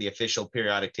not the official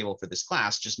periodic table for this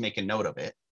class, just make a note of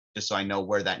it, just so I know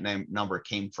where that number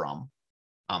came from,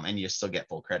 and you still get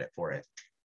full credit for it.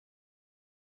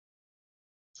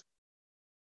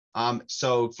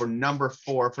 So for number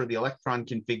 4, for the electron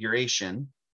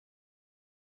configuration,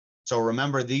 so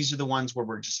remember, these are the ones where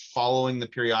we're just following the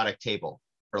periodic table.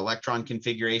 For electron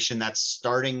configuration, that's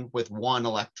starting with 1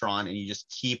 electron, and you just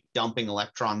keep dumping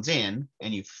electrons in,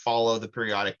 and you follow the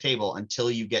periodic table until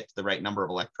you get to the right number of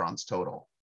electrons total.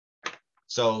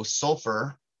 So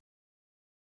sulfur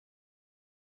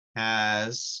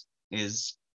is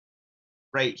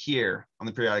right here on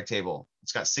the periodic table.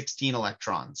 It's got 16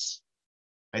 electrons,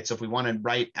 right? So if we want to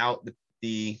write out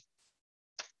the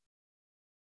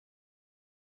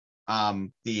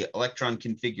electron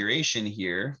configuration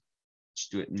here, just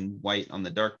do it in white on the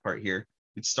dark part here.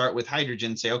 We'd start with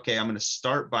hydrogen, say, okay, I'm going to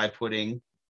start by putting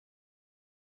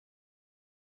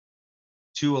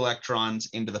 2 electrons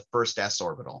into the first s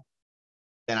orbital.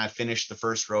 Then I finish the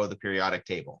first row of the periodic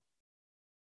table.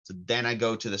 So then I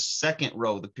go to the second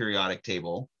row of the periodic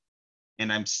table,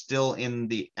 and I'm still in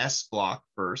the s block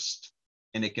first,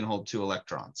 and it can hold 2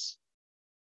 electrons.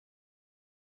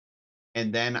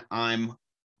 And then I'm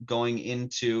going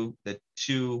into the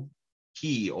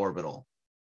 2p orbital,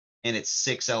 and it's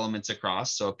 6 elements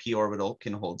across, so a p orbital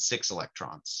can hold 6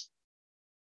 electrons.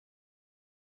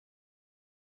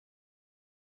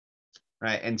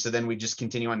 Right, and so then we just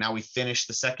continue on. Now we finish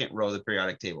the second row of the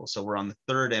periodic table, so we're on the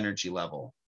 3rd energy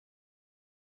level.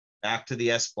 Back to the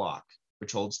s block,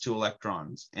 which holds 2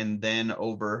 electrons, and then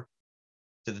over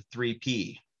to the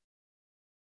 3p.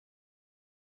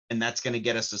 And that's going to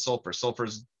get us to sulfur.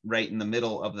 Sulfur's right in the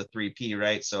middle of the 3p,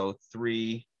 right? So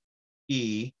 3p,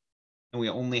 and we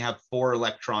only have 4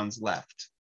 electrons left.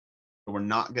 So we're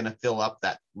not going to fill up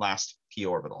that last p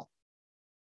orbital.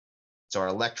 So our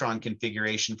electron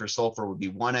configuration for sulfur would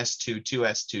be 1s2,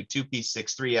 2s2,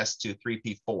 2p6, 3s2,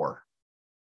 3p4.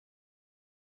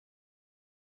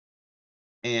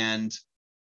 And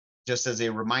just as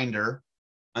a reminder,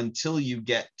 until you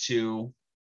get to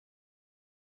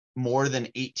more than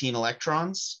 18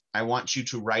 electrons, I want you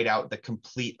to write out the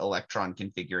complete electron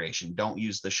configuration. Don't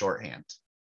use the shorthand.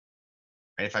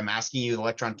 Right? If I'm asking you the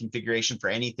electron configuration for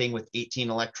anything with 18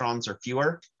 electrons or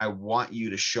fewer, I want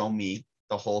you to show me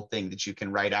the whole thing, that you can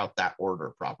write out that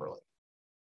order properly.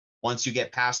 Once you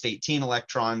get past 18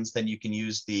 electrons, then you can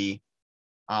use the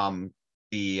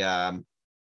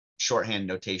shorthand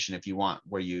notation if you want,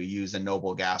 where you use a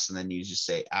noble gas and then you just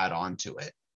say add on to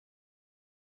it.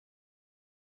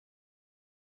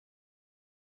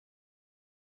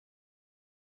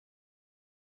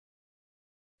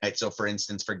 Right, so for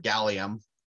instance, for gallium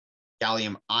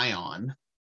ion,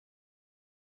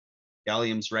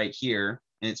 gallium's right here,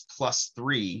 and it's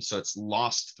 +3, so it's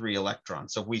lost 3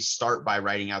 electrons. So if we start by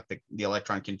writing out the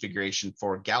electron configuration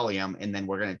for gallium, and then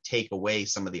we're going to take away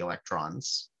some of the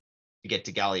electrons to get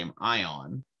to gallium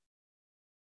ion.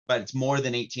 But it's more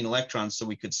than 18 electrons, so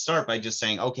we could start by just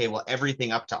saying, okay, well,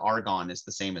 everything up to argon is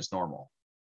the same as normal.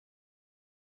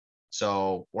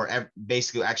 So, or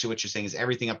basically, actually what you're saying is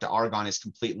everything up to argon is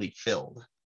completely filled.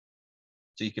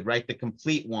 So you could write the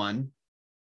complete one,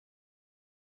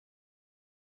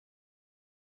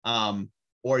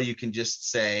 or you can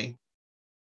just say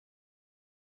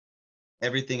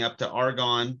everything up to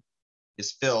argon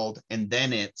is filled, and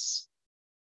then it's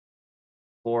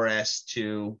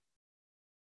 4s2,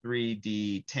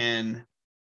 3d10,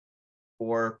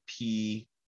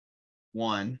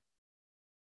 4p1.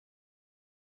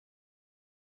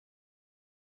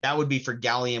 That would be for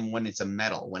gallium when it's a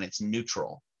metal, when it's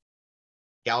neutral.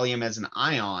 Gallium as an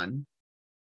ion,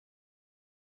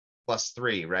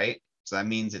 +3, right? So that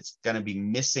means it's going to be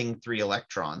missing 3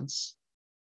 electrons.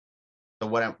 So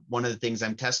one of the things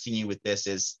I'm testing you with this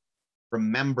is,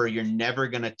 remember, you're never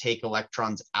going to take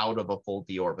electrons out of a full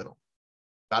d orbital.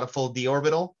 Without a full d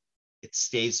orbital, it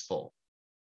stays full.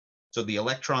 So the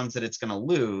electrons that it's going to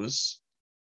lose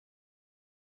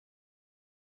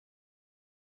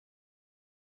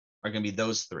are going to be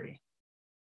those 3.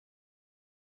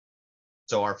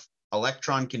 So our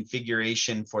electron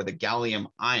configuration for the gallium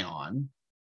ion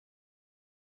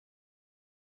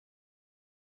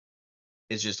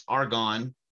is just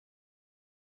argon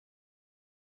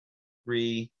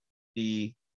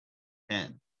 3d10.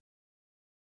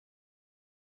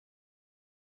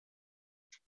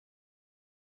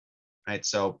 Right,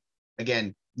 so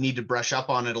again, need to brush up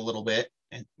on it a little bit,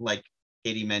 and like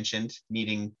Katie mentioned,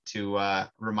 needing to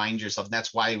remind yourself.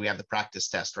 That's why we have the practice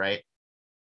test, right?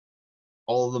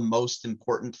 All of the most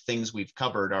important things we've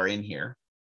covered are in here.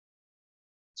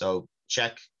 So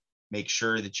check, make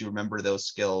sure that you remember those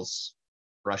skills,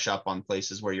 brush up on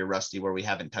places where you're rusty, where we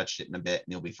haven't touched it in a bit,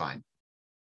 and you'll be fine.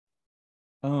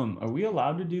 Are we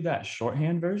allowed to do that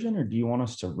shorthand version, or do you want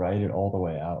us to write it all the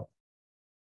way out?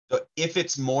 So if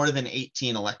it's more than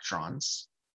 18 electrons,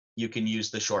 you can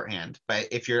use the shorthand. But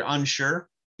if you're unsure,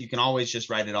 you can always just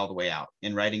write it all the way out.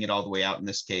 And writing it all the way out in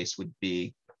this case would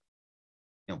be,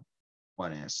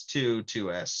 1s2,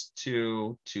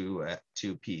 2s2,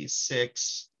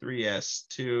 2p6,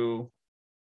 3s2,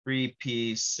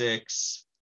 3p6,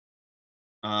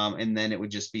 and then it would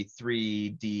just be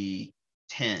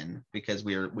 3d10 because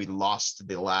we lost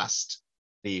the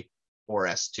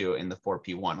 4s2 and the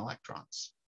 4p1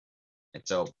 electrons. And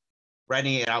so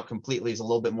writing it out completely is a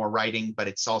little bit more writing, but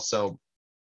it's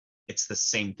the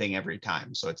same thing every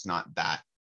time. So it's not that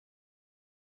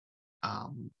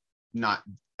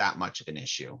much of an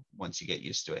issue once you get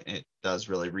used to it. And it does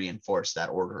really reinforce that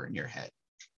order in your head.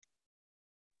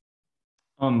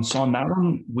 So on that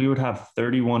one, we would have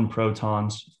 31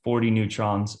 protons, 40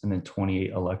 neutrons, and then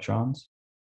 28 electrons.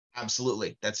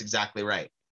 Absolutely. That's exactly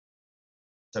right.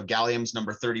 So gallium's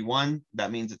number 31. That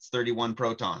means it's 31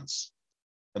 protons.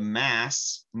 The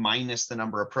mass minus the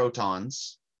number of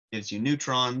protons gives you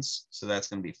neutrons. So that's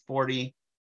going to be 40.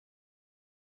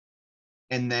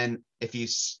 And then if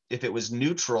it was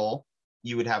neutral,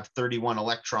 you would have 31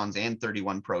 electrons and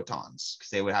 31 protons because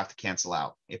they would have to cancel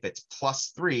out. If it's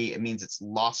 +3, it means it's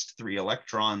lost 3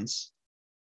 electrons.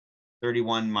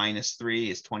 31 minus 3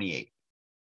 is 28.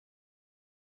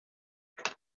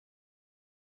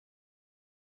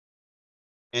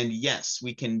 And yes,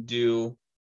 we can do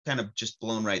kind of just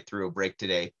blown right through a break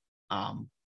today.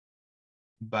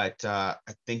 But I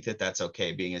think that's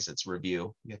okay, being as it's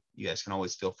review. You guys can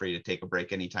always feel free to take a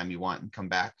break anytime you want and come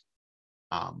back.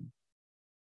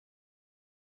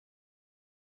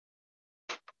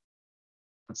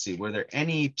 Let's see, were there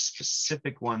any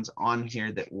specific ones on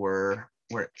here that were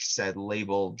where it said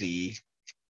label the?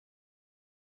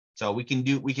 So we can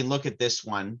look at this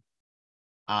one.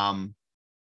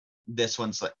 This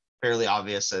one's like fairly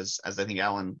obvious, as I think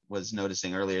Alan was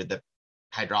noticing earlier, that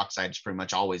hydroxide is pretty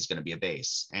much always going to be a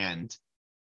base. And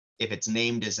if it's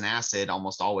named as an acid,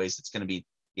 almost always it's going to be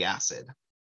the acid.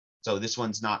 So this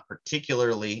one's not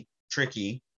particularly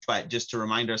tricky, but just to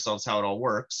remind ourselves how it all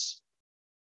works,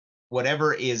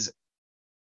 whatever is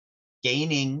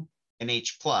gaining an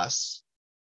H plus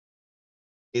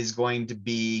is going to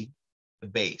be the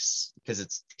base because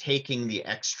it's taking the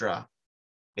extra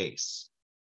base.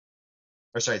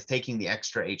 Or sorry, it's taking the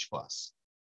extra H plus.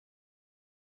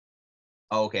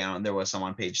 Oh, okay, there was some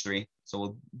on page 3. So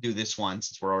we'll do this one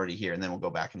since we're already here, and then we'll go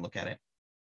back and look at it.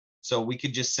 So we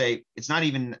could just say, it's not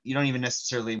even, you don't even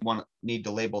necessarily need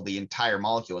to label the entire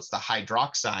molecule. It's the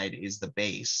hydroxide is the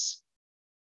base.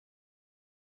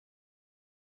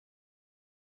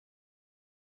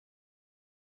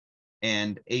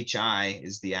 And HI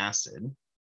is the acid.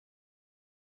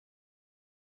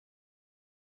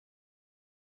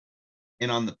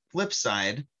 And on the flip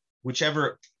side,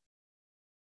 whatever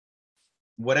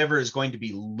is going to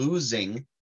be losing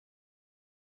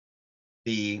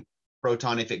the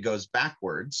proton if it goes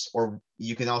backwards, or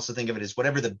you can also think of it as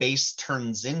whatever the base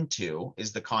turns into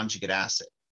is the conjugate acid.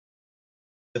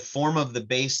 The form of the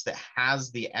base that has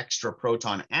the extra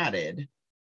proton added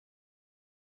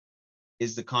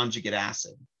is the conjugate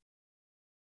acid.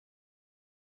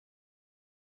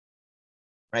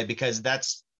 Right, because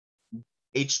that's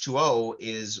H2O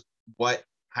is what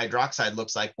hydroxide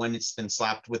looks like when it's been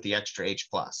slapped with the extra H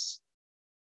plus.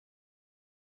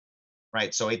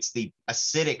 Right, so it's the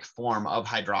acidic form of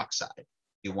hydroxide,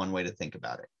 be one way to think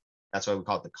about it. That's why we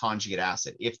call it the conjugate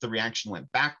acid. If the reaction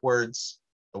went backwards,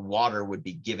 the water would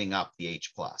be giving up the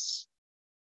H plus.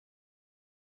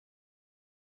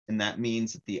 And that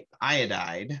means that the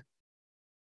iodide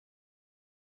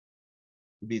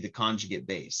would be the conjugate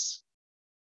base.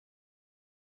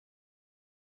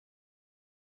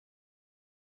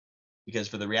 Because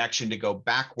for the reaction to go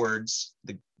backwards,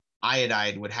 the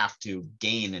iodide would have to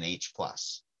gain an H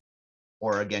plus.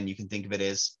 Or again, you can think of it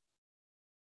as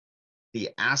the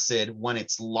acid, when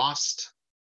it's lost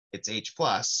its H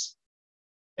plus,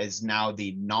 is now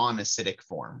the non-acidic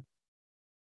form.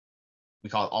 We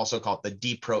also call it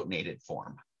the deprotonated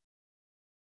form.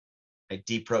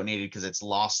 Deprotonated because it's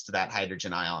lost that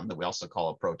hydrogen ion that we also call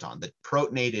a proton. The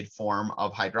protonated form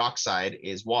of hydroxide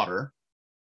is water,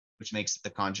 which makes it the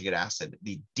conjugate acid.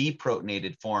 The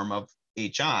deprotonated form of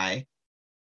HI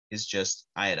is just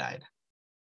iodide.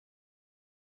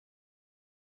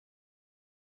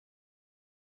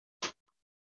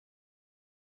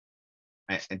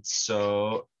 And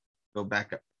so go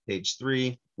back up to page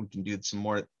 3. We can do some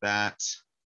more of that.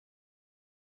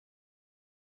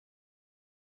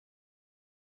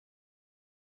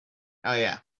 Oh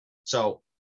yeah. So,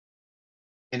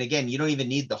 and again, you don't even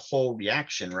need the whole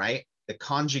reaction, right? The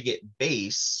conjugate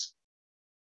base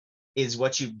is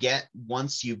what you get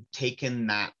once you've taken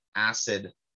that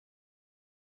acid,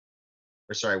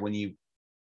 or sorry, when you've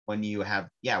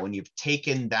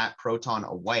taken that proton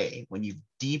away, when you've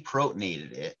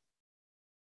deprotonated it,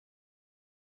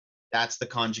 that's the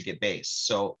conjugate base.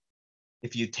 So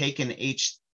if you take an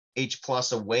H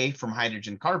plus away from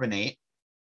hydrogen carbonate,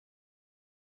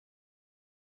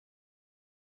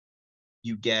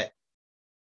 you get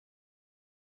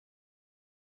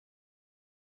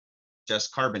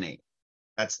just carbonate.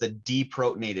 That's the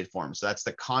deprotonated form. So that's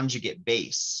the conjugate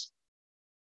base.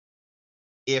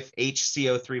 If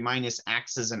HCO3 minus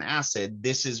acts as an acid,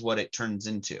 this is what it turns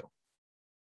into.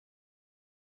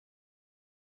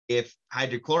 If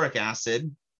hydrochloric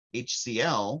acid,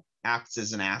 HCl, acts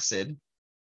as an acid,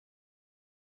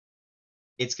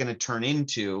 it's going to turn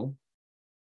into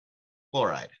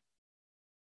chloride.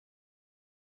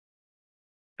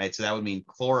 Right? So that would mean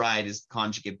chloride is the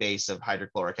conjugate base of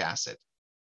hydrochloric acid,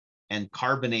 and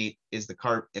carbonate is the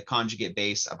conjugate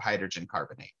base of hydrogen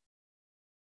carbonate.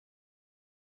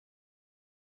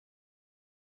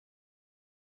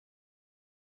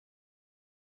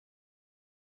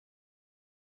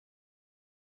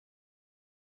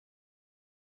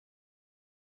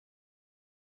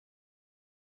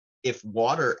 If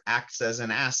water acts as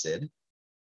an acid,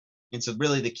 and so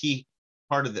really the key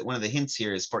part of one of the hints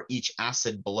here is for each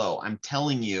acid below, I'm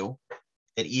telling you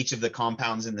that each of the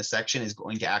compounds in the section is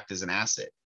going to act as an acid.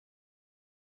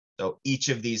 So each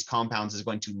of these compounds is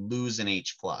going to lose an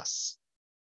H plus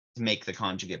to make the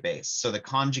conjugate base. So the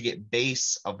conjugate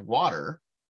base of water,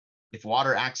 if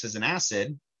water acts as an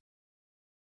acid,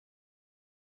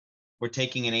 we're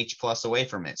taking an H plus away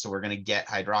from it. So we're going to get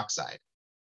hydroxide.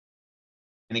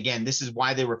 And again, this is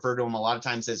why they refer to them a lot of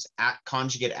times as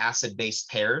conjugate acid-base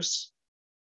pairs,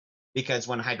 because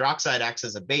when hydroxide acts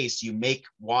as a base, you make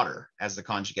water as the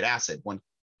conjugate acid. When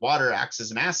water acts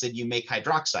as an acid, you make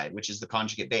hydroxide, which is the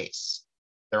conjugate base.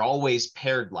 They're always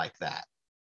paired like that.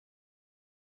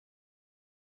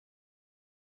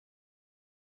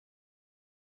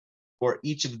 For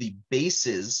each of the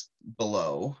bases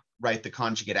below, write the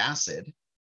conjugate acid.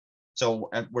 So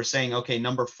we're saying, okay,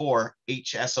 number 4,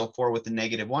 HSO4 with the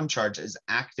 -1 charge is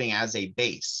acting as a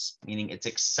base, meaning it's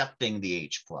accepting the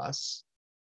H plus.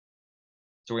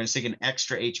 So we're going to stick an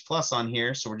extra H plus on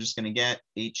here. So we're just going to get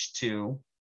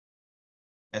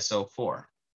H2SO4.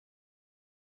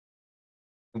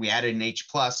 We added an H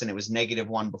plus and it was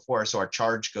 -1 before, so our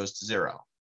charge goes to 0.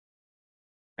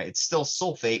 Right, it's still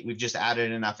sulfate. We've just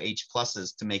added enough H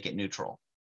pluses to make it neutral.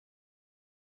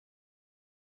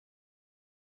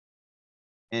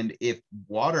 And if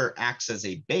water acts as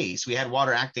a base, we had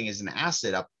water acting as an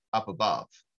acid up above.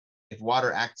 If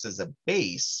water acts as a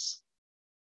base,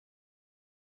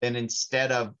 then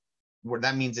instead of,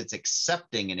 that means it's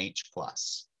accepting an H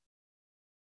plus.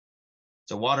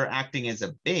 So water acting as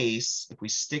a base, if we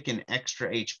stick an extra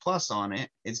H plus on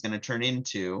it, it's going to turn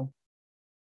into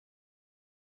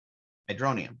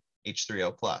hydronium,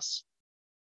 H3O plus.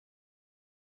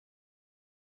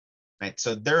 Right,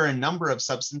 so there are a number of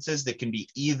substances that can be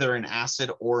either an acid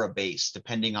or a base,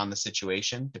 depending on the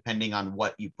situation, depending on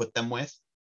what you put them with.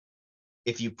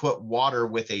 If you put water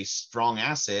with a strong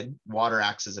acid, water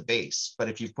acts as a base. But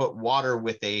if you put water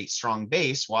with a strong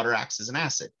base, water acts as an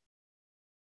acid.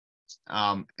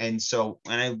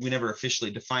 We never officially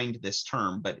defined this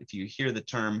term, but if you hear the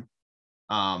term,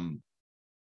 now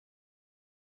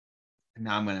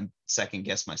I'm going to second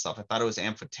guess myself. I thought it was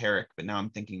amphoteric, but now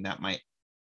I'm thinking that might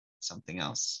something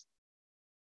else.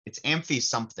 It's amphi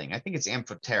something. I think it's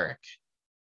amphoteric.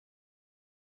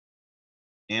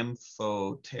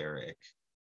 Amphoteric.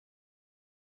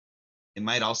 It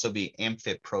might also be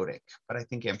amphiprotic, but I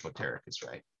think amphoteric is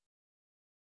right.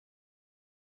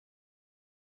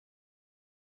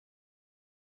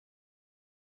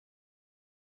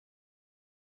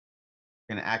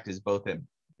 Going to act as both a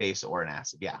base or an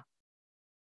acid. Yeah.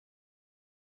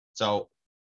 So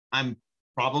I'm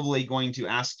probably going to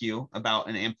ask you about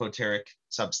an amphoteric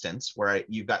substance where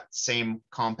you've got same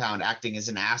compound acting as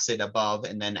an acid above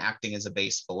and then acting as a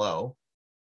base below.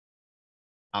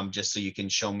 Just so you can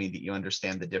show me that you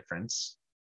understand the difference.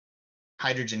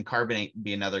 Hydrogen carbonate would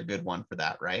be another good one for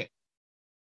that, right?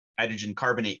 Hydrogen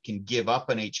carbonate can give up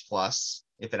an H plus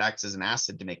if it acts as an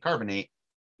acid to make carbonate,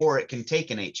 or it can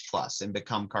take an H plus and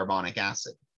become carbonic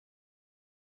acid.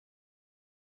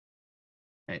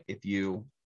 Right? If you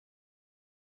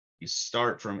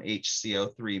start from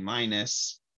HCO3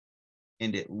 minus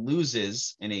and it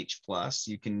loses an H plus,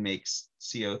 you can make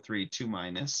CO3 2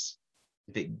 minus.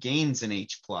 If it gains an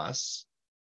H plus,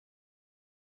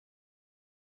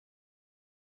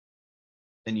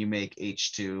 then you make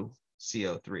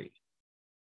H2CO3.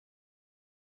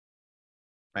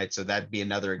 Right, so that'd be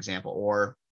another example,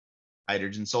 or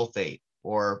hydrogen sulfate,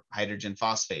 or hydrogen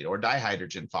phosphate, or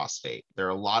dihydrogen phosphate. There are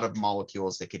a lot of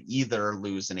molecules that could either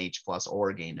lose an H plus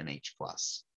or gain an H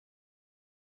plus.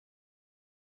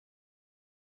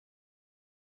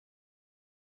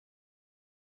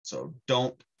 So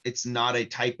it's not a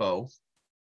typo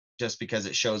just because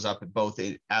it shows up both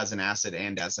as an acid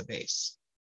and as a base.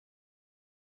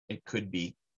 It could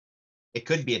be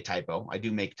a typo. I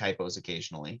do make typos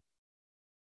occasionally.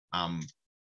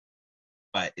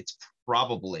 But it's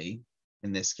probably,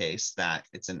 in this case, that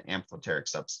it's an amphoteric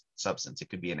substance. It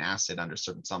could be an acid under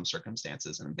some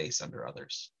circumstances and a base under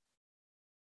others.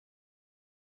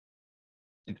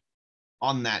 And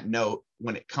on that note,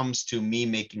 when it comes to me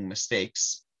making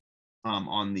mistakes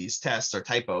on these tests or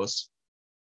typos,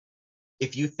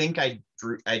 if you think I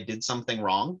did something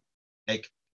wrong, like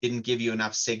didn't give you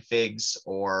enough sig figs,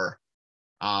 or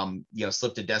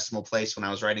slipped a decimal place when I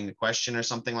was writing the question or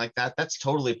something like that, that's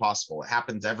totally possible. It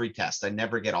happens every test. I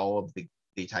never get all of the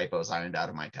typos ironed out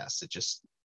of my tests. It's just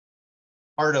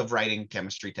part of writing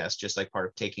chemistry tests, just like part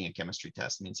of taking a chemistry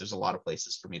test. It means there's a lot of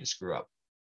places for me to screw up.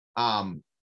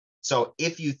 So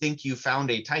if you think you found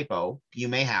a typo, you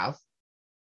may have.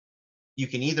 You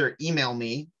can either email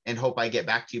me and hope I get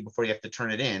back to you before you have to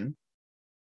turn it in.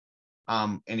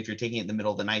 And if you're taking it in the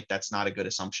middle of the night, that's not a good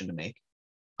assumption to make.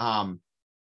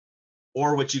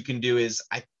 Or what you can do is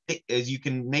you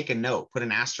can make a note, put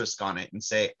an asterisk on it and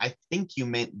say, I think you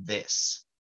meant this.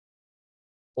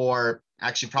 Or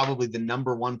actually probably the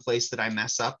number one place that I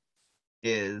mess up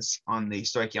is on the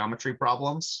stoichiometry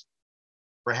problems,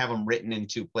 where I have them written in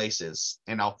two places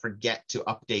and I'll forget to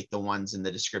update the ones in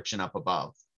the description up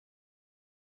above.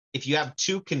 If you have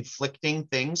two conflicting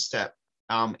things to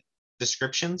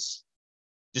descriptions,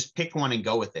 just pick one and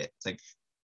go with it. It's like,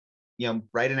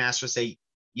 write an asterisk, say,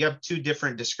 you have two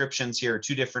different descriptions here,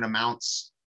 two different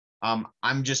amounts.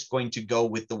 I'm just going to go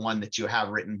with the one that you have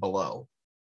written below.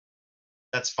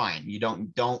 That's fine. You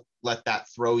don't let that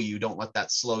throw you. Don't let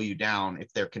that slow you down.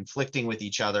 If they're conflicting with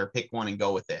each other, pick one and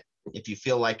go with it. If you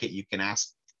feel like it, you can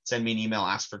send me an email,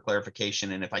 ask for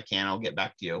clarification. And if I can, I'll get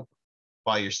back to you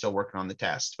while you're still working on the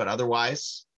test. But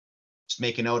otherwise, just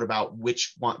make a note about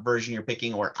which version you're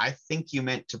picking, or I think you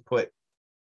meant to put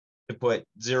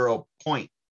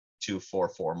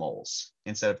 0.244 moles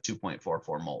instead of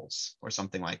 2.44 moles or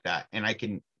something like that. And I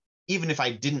can, even if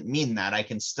I didn't mean that, I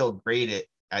can still grade it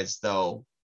as though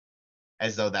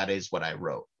that is what I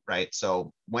wrote, right?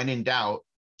 So when in doubt,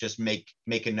 just make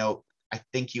a note, I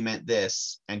think you meant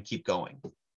this, and keep going.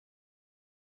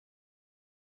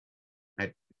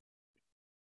 Right?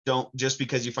 Don't, just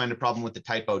because you find a problem with the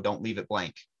typo, don't leave it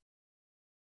blank.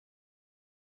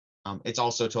 It's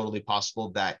also totally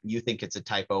possible that you think it's a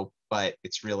typo, but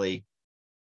it's really,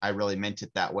 I really meant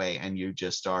it that way, and you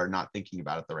just are not thinking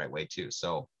about it the right way too.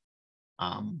 So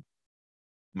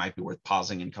might be worth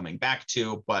pausing and coming back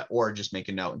to, or just make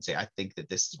a note and say, I think that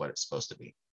this is what it's supposed to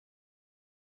be.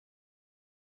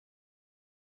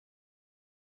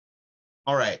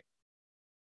 All right.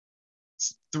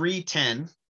 It's 3:10.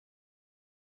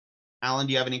 Alan,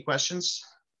 do you have any questions?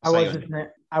 I was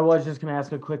just gonna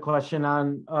ask a quick question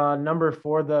on number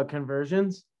 4, the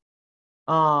conversions.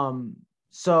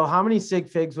 So how many sig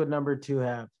figs would number 2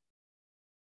 have?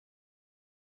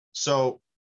 So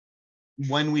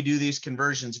when we do these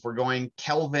conversions, if we're going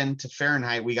Kelvin to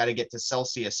Fahrenheit, we got to get to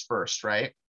Celsius first,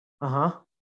 right?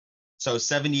 So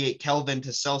 78 Kelvin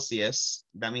to Celsius,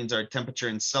 that means our temperature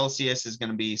in Celsius is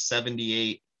going to be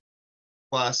 78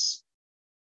 minus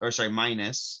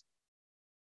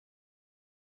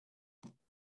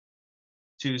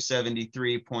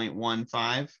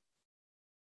 273.15,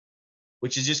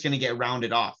 which is just going to get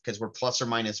rounded off because we're plus or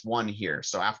minus 1 here.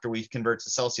 So after we convert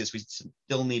to Celsius, we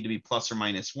still need to be plus or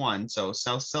minus 1. So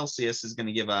Celsius is going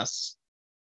to give us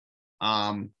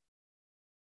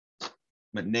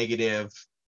negative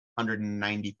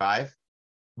 195.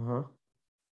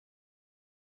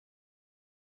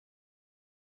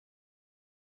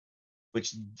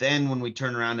 Which then when we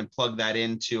turn around and plug that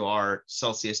into our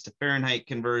Celsius to Fahrenheit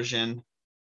conversion,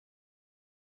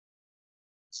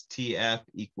 TF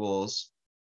equals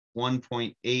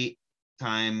 1.8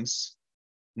 times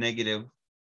negative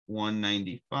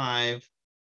 195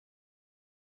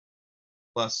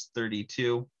 plus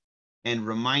 32. And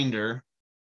reminder,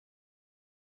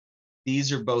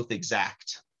 these are both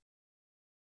exact.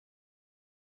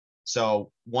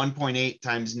 So 1.8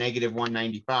 times negative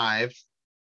 195,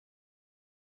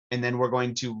 and then we're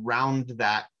going to round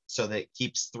that so that it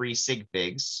keeps 3 sig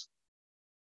figs.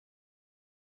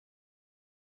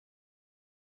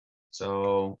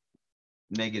 So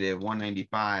negative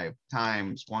 195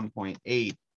 times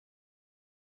 1.8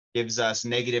 gives us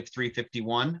negative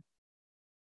 351.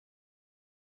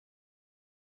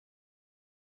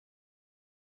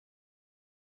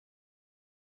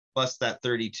 Plus that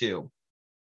 32.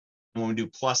 And when we do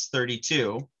plus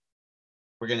 32,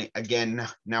 we're going to, again,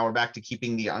 now we're back to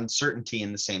keeping the uncertainty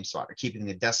in the same spot, or keeping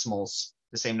the decimals,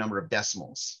 the same number of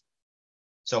decimals.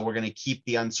 So we're going to keep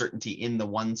the uncertainty in the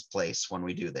ones place when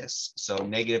we do this. So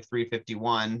negative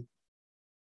 351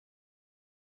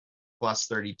 plus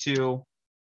 32,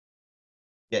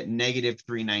 get negative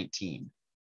 319.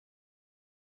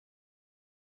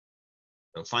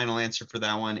 So final answer for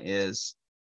that one is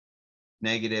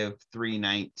negative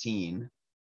 319.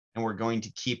 And we're going to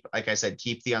keep, like I said,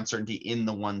 keep the uncertainty in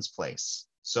the ones place.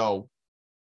 So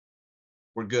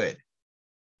we're good.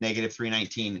 Negative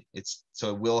 319.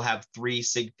 So we'll have 3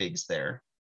 sig figs there.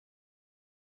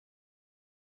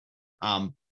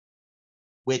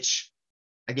 Which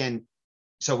again,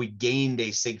 so we gained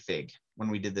a sig fig when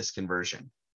we did this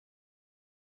conversion.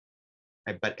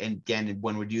 Right? But again,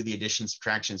 when we do the addition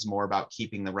subtraction, it's more about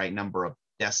keeping the right number of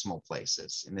decimal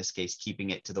places. In this case, keeping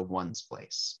it to the ones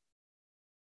place.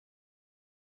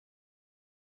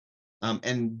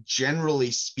 And generally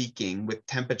speaking, with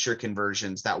temperature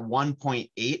conversions, that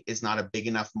 1.8 is not a big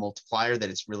enough multiplier that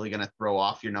it's really going to throw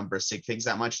off your number of sig figs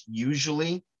that much.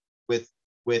 Usually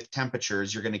with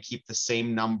temperatures, you're going to keep the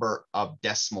same number of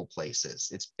decimal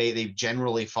places. They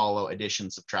generally follow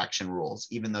addition subtraction rules,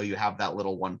 even though you have that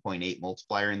little 1.8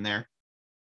 multiplier in there.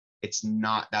 That's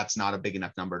not a big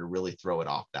enough number to really throw it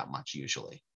off that much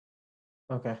usually.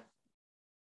 Okay.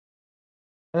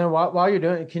 And then while you're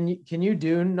doing it, can you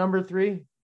do number 3?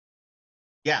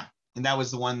 Yeah, and that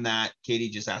was the one that Katie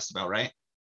just asked about, right?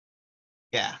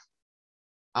 Yeah.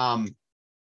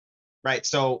 Right.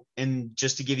 So, and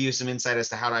just to give you some insight as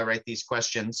to how I write these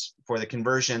questions for the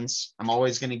conversions, I'm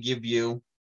always going to give you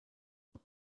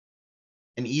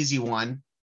an easy one,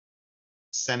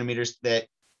 centimeters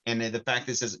and the fact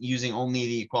this is using only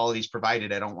the equalities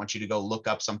provided. I don't want you to go look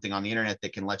up something on the internet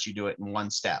that can let you do it in one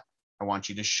step. I want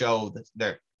you to show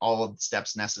that all of the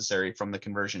steps necessary from the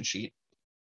conversion sheet.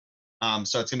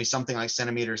 So it's gonna be something like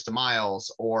centimeters to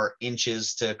miles or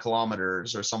inches to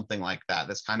kilometers or something like that.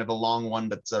 That's kind of a long one,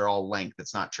 but they're all length.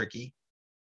 It's not tricky.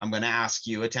 I'm gonna ask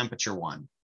you a temperature one.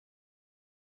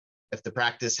 If the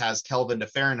practice has Kelvin to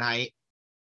Fahrenheit,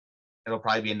 it'll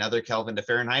probably be another Kelvin to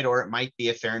Fahrenheit, or it might be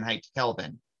a Fahrenheit to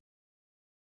Kelvin.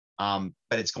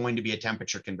 But it's going to be a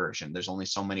temperature conversion. There's only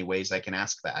so many ways I can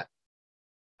ask that.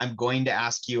 I'm going to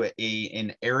ask you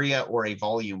an area or a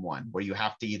volume one where you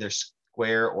have to either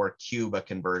square or cube a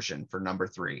conversion for number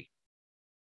 3.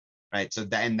 Right, so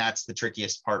that's the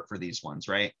trickiest part for these ones,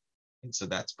 right? And so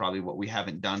that's probably what we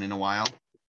haven't done in a while.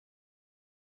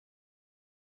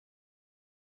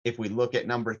 If we look at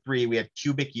number 3, we have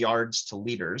cubic yards to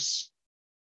liters.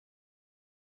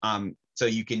 So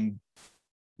you can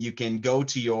go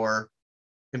to your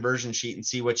conversion sheet and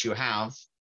see what you have,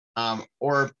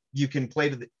 or you can play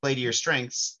to your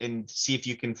strengths and see if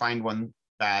you can find one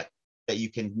that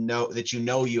you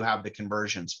know you have the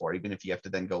conversions for, even if you have to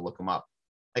then go look them up.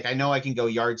 Like I know I can go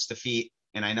yards to feet,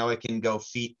 and I know I can go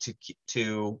feet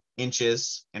to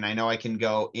inches, and I know I can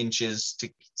go inches to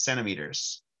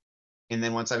centimeters. And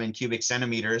then once I'm in cubic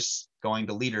centimeters, going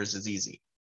to liters is easy.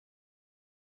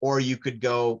 Or you could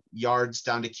go yards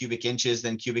down to cubic inches,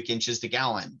 then cubic inches to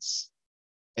gallons,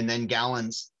 and then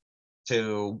gallons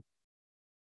to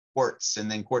quarts,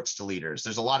 and then quarts to liters.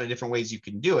 There's a lot of different ways you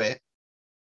can do it.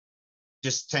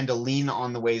 Just tend to lean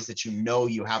on the ways that you know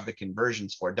you have the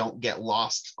conversions for. Don't get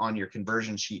lost on your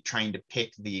conversion sheet trying to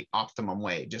pick the optimum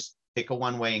way. Just pick a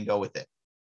one way and go with it.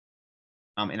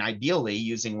 And ideally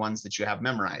using ones that you have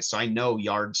memorized. So I know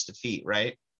yards to feet,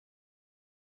 right?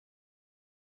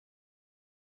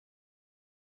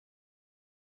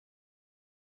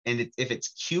 And if it's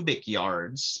cubic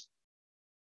yards,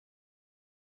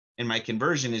 and my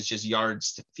conversion is just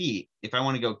yards to feet, if I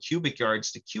want to go cubic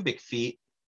yards to cubic feet,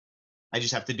 I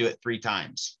just have to do it 3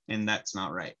 times, and that's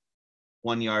not right.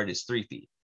 1 yard is 3 feet.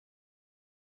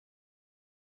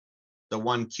 The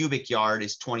 1 cubic yard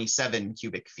is 27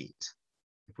 cubic feet.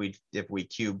 If we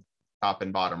cube top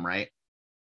and bottom, right?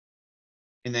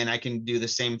 And then I can do the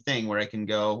same thing where I can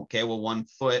go, okay, well, 1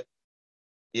 foot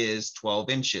is 12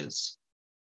 inches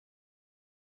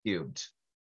cubed.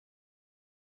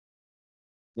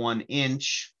 1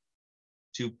 inch,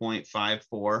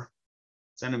 2.54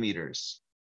 centimeters,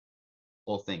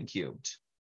 whole thing cubed.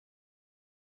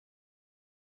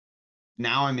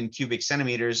 Now I'm in cubic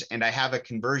centimeters and I have a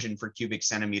conversion for cubic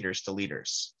centimeters to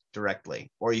liters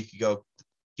directly, or you could go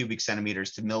cubic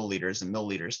centimeters to milliliters and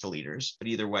milliliters to liters. But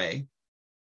either way,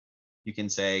 you can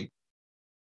say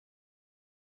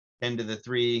 10 to the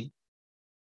 3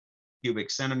 cubic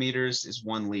centimeters is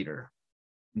 1 liter.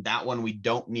 That one we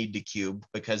don't need to cube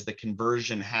because the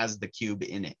conversion has the cube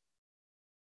in it.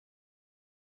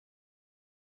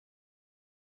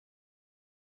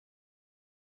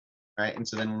 All right, and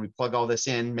so then when we plug all this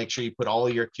in, make sure you put all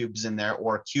your cubes in there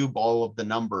or cube all of the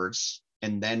numbers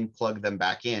and then plug them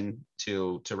back in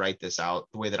to write this out.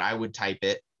 The way that I would type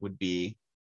it would be,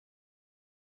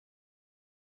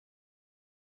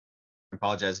 I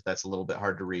apologize if that's a little bit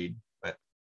hard to read, but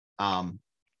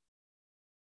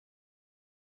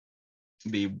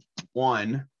be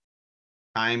 1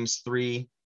 times 3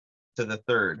 to the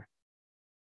 3rd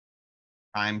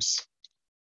times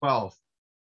 12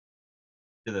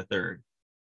 to the 3rd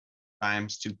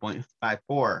times 2.54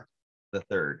 to the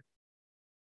 3rd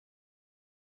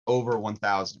over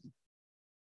 1,000.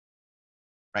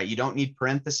 Right? You don't need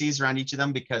parentheses around each of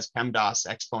them because PEMDAS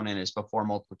exponent is before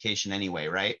multiplication anyway,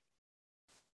 right?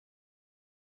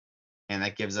 And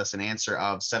that gives us an answer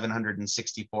of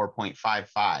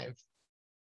 764.55.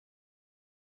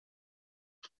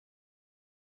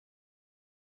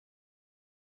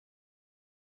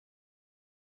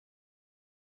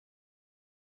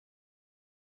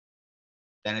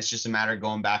 Then it's just a matter of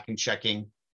going back and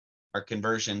checking our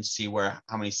conversions, see how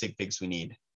many sig figs we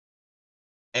need.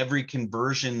 Every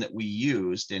conversion that we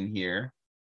used in here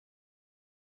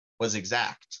was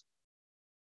exact.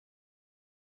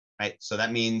 Right? So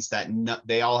that means that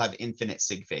they all have infinite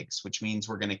sig figs, which means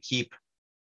we're going to keep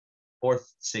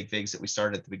 4th sig figs that we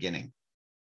started at the beginning.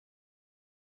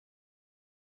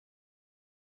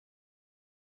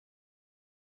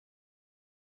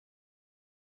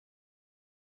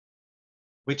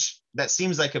 That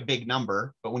seems like a big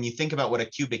number, but when you think about what a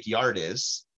cubic yard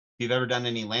is, if you've ever done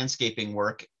any landscaping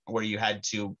work where you had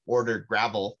to order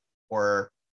gravel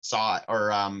or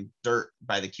dirt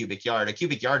by the cubic yard, a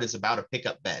cubic yard is about a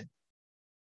pickup bed,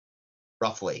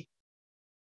 roughly.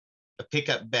 A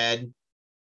pickup bed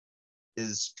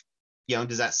is,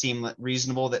 does that seem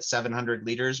reasonable that 700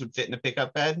 liters would fit in a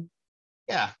pickup bed?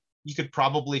 Yeah, you could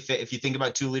probably fit, if you think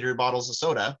about 2-liter bottles of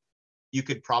soda, you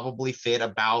could probably fit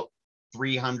about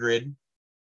 300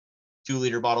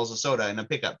 2-liter bottles of soda in a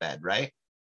pickup bed, right?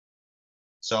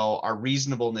 So our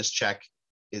reasonableness check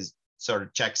is sort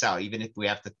of checks out, even if we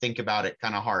have to think about it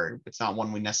kind of hard. It's not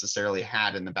one we necessarily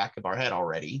had in the back of our head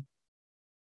already.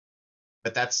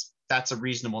 But that's a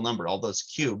reasonable number. All those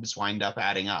cubes wind up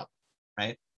adding up,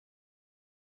 right?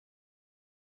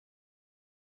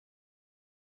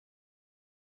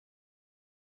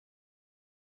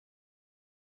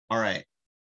 All right.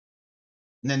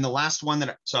 And then the last one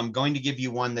so I'm going to give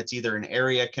you one that's either an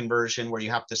area conversion where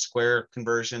you have to square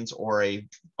conversions or a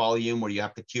volume where you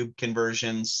have to cube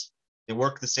conversions. They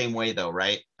work the same way though,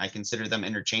 right? I consider them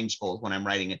interchangeable when I'm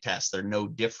writing a test. They're no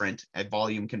different at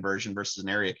volume conversion versus an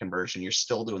area conversion. You're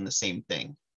still doing the same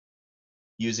thing.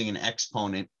 Using an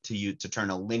exponent to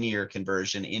turn a linear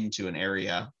conversion into an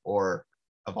area or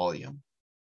a volume.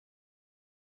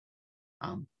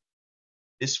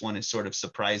 This one is sort of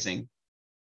surprising.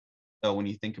 So when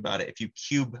you think about it, if you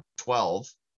cube 12,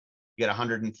 you get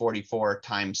 144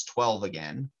 times 12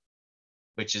 again,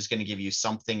 which is going to give you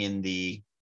something in the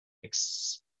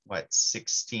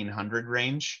 1600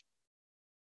 range.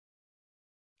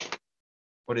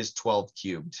 What is 12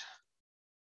 cubed?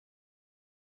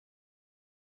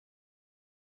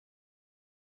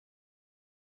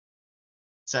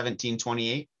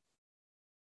 1728.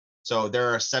 So there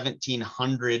are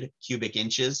 1,700 cubic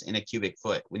inches in a cubic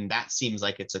foot. When that seems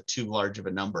like it's too large of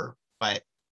a number, but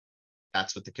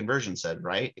that's what the conversion said,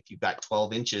 right? If you've got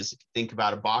 12 inches, if you think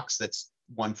about a box that's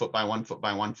 1 foot by 1 foot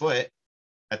by 1 foot,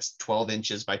 that's 12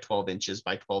 inches by 12 inches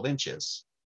by 12 inches.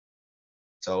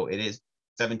 So it is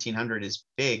 1,700 is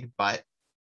big, but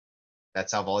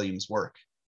that's how volumes work.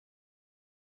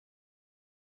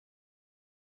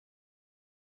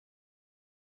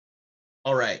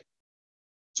 All right.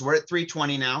 So we're at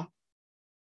 320 now.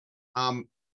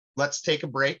 Let's take a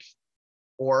break,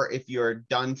 or if you're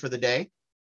done for the day,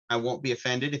 I won't be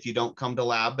offended if you don't come to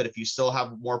lab, but if you still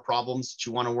have more problems that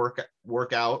you want to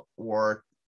work out or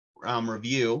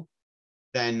review,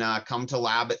 then come to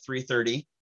lab at 3:30,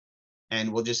 and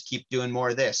we'll just keep doing more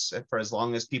of this for as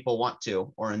long as people want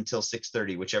to, or until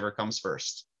 6:30, whichever comes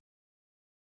first.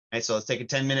 All right, so let's take a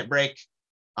 10-minute break.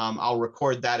 I'll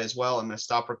record that as well. I'm going to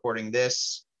stop recording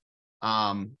this.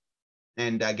 And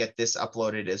get this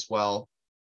uploaded as well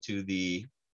to the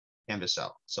Canvas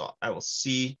cell. So I will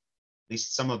see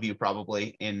least some of you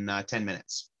probably, in 10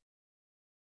 minutes.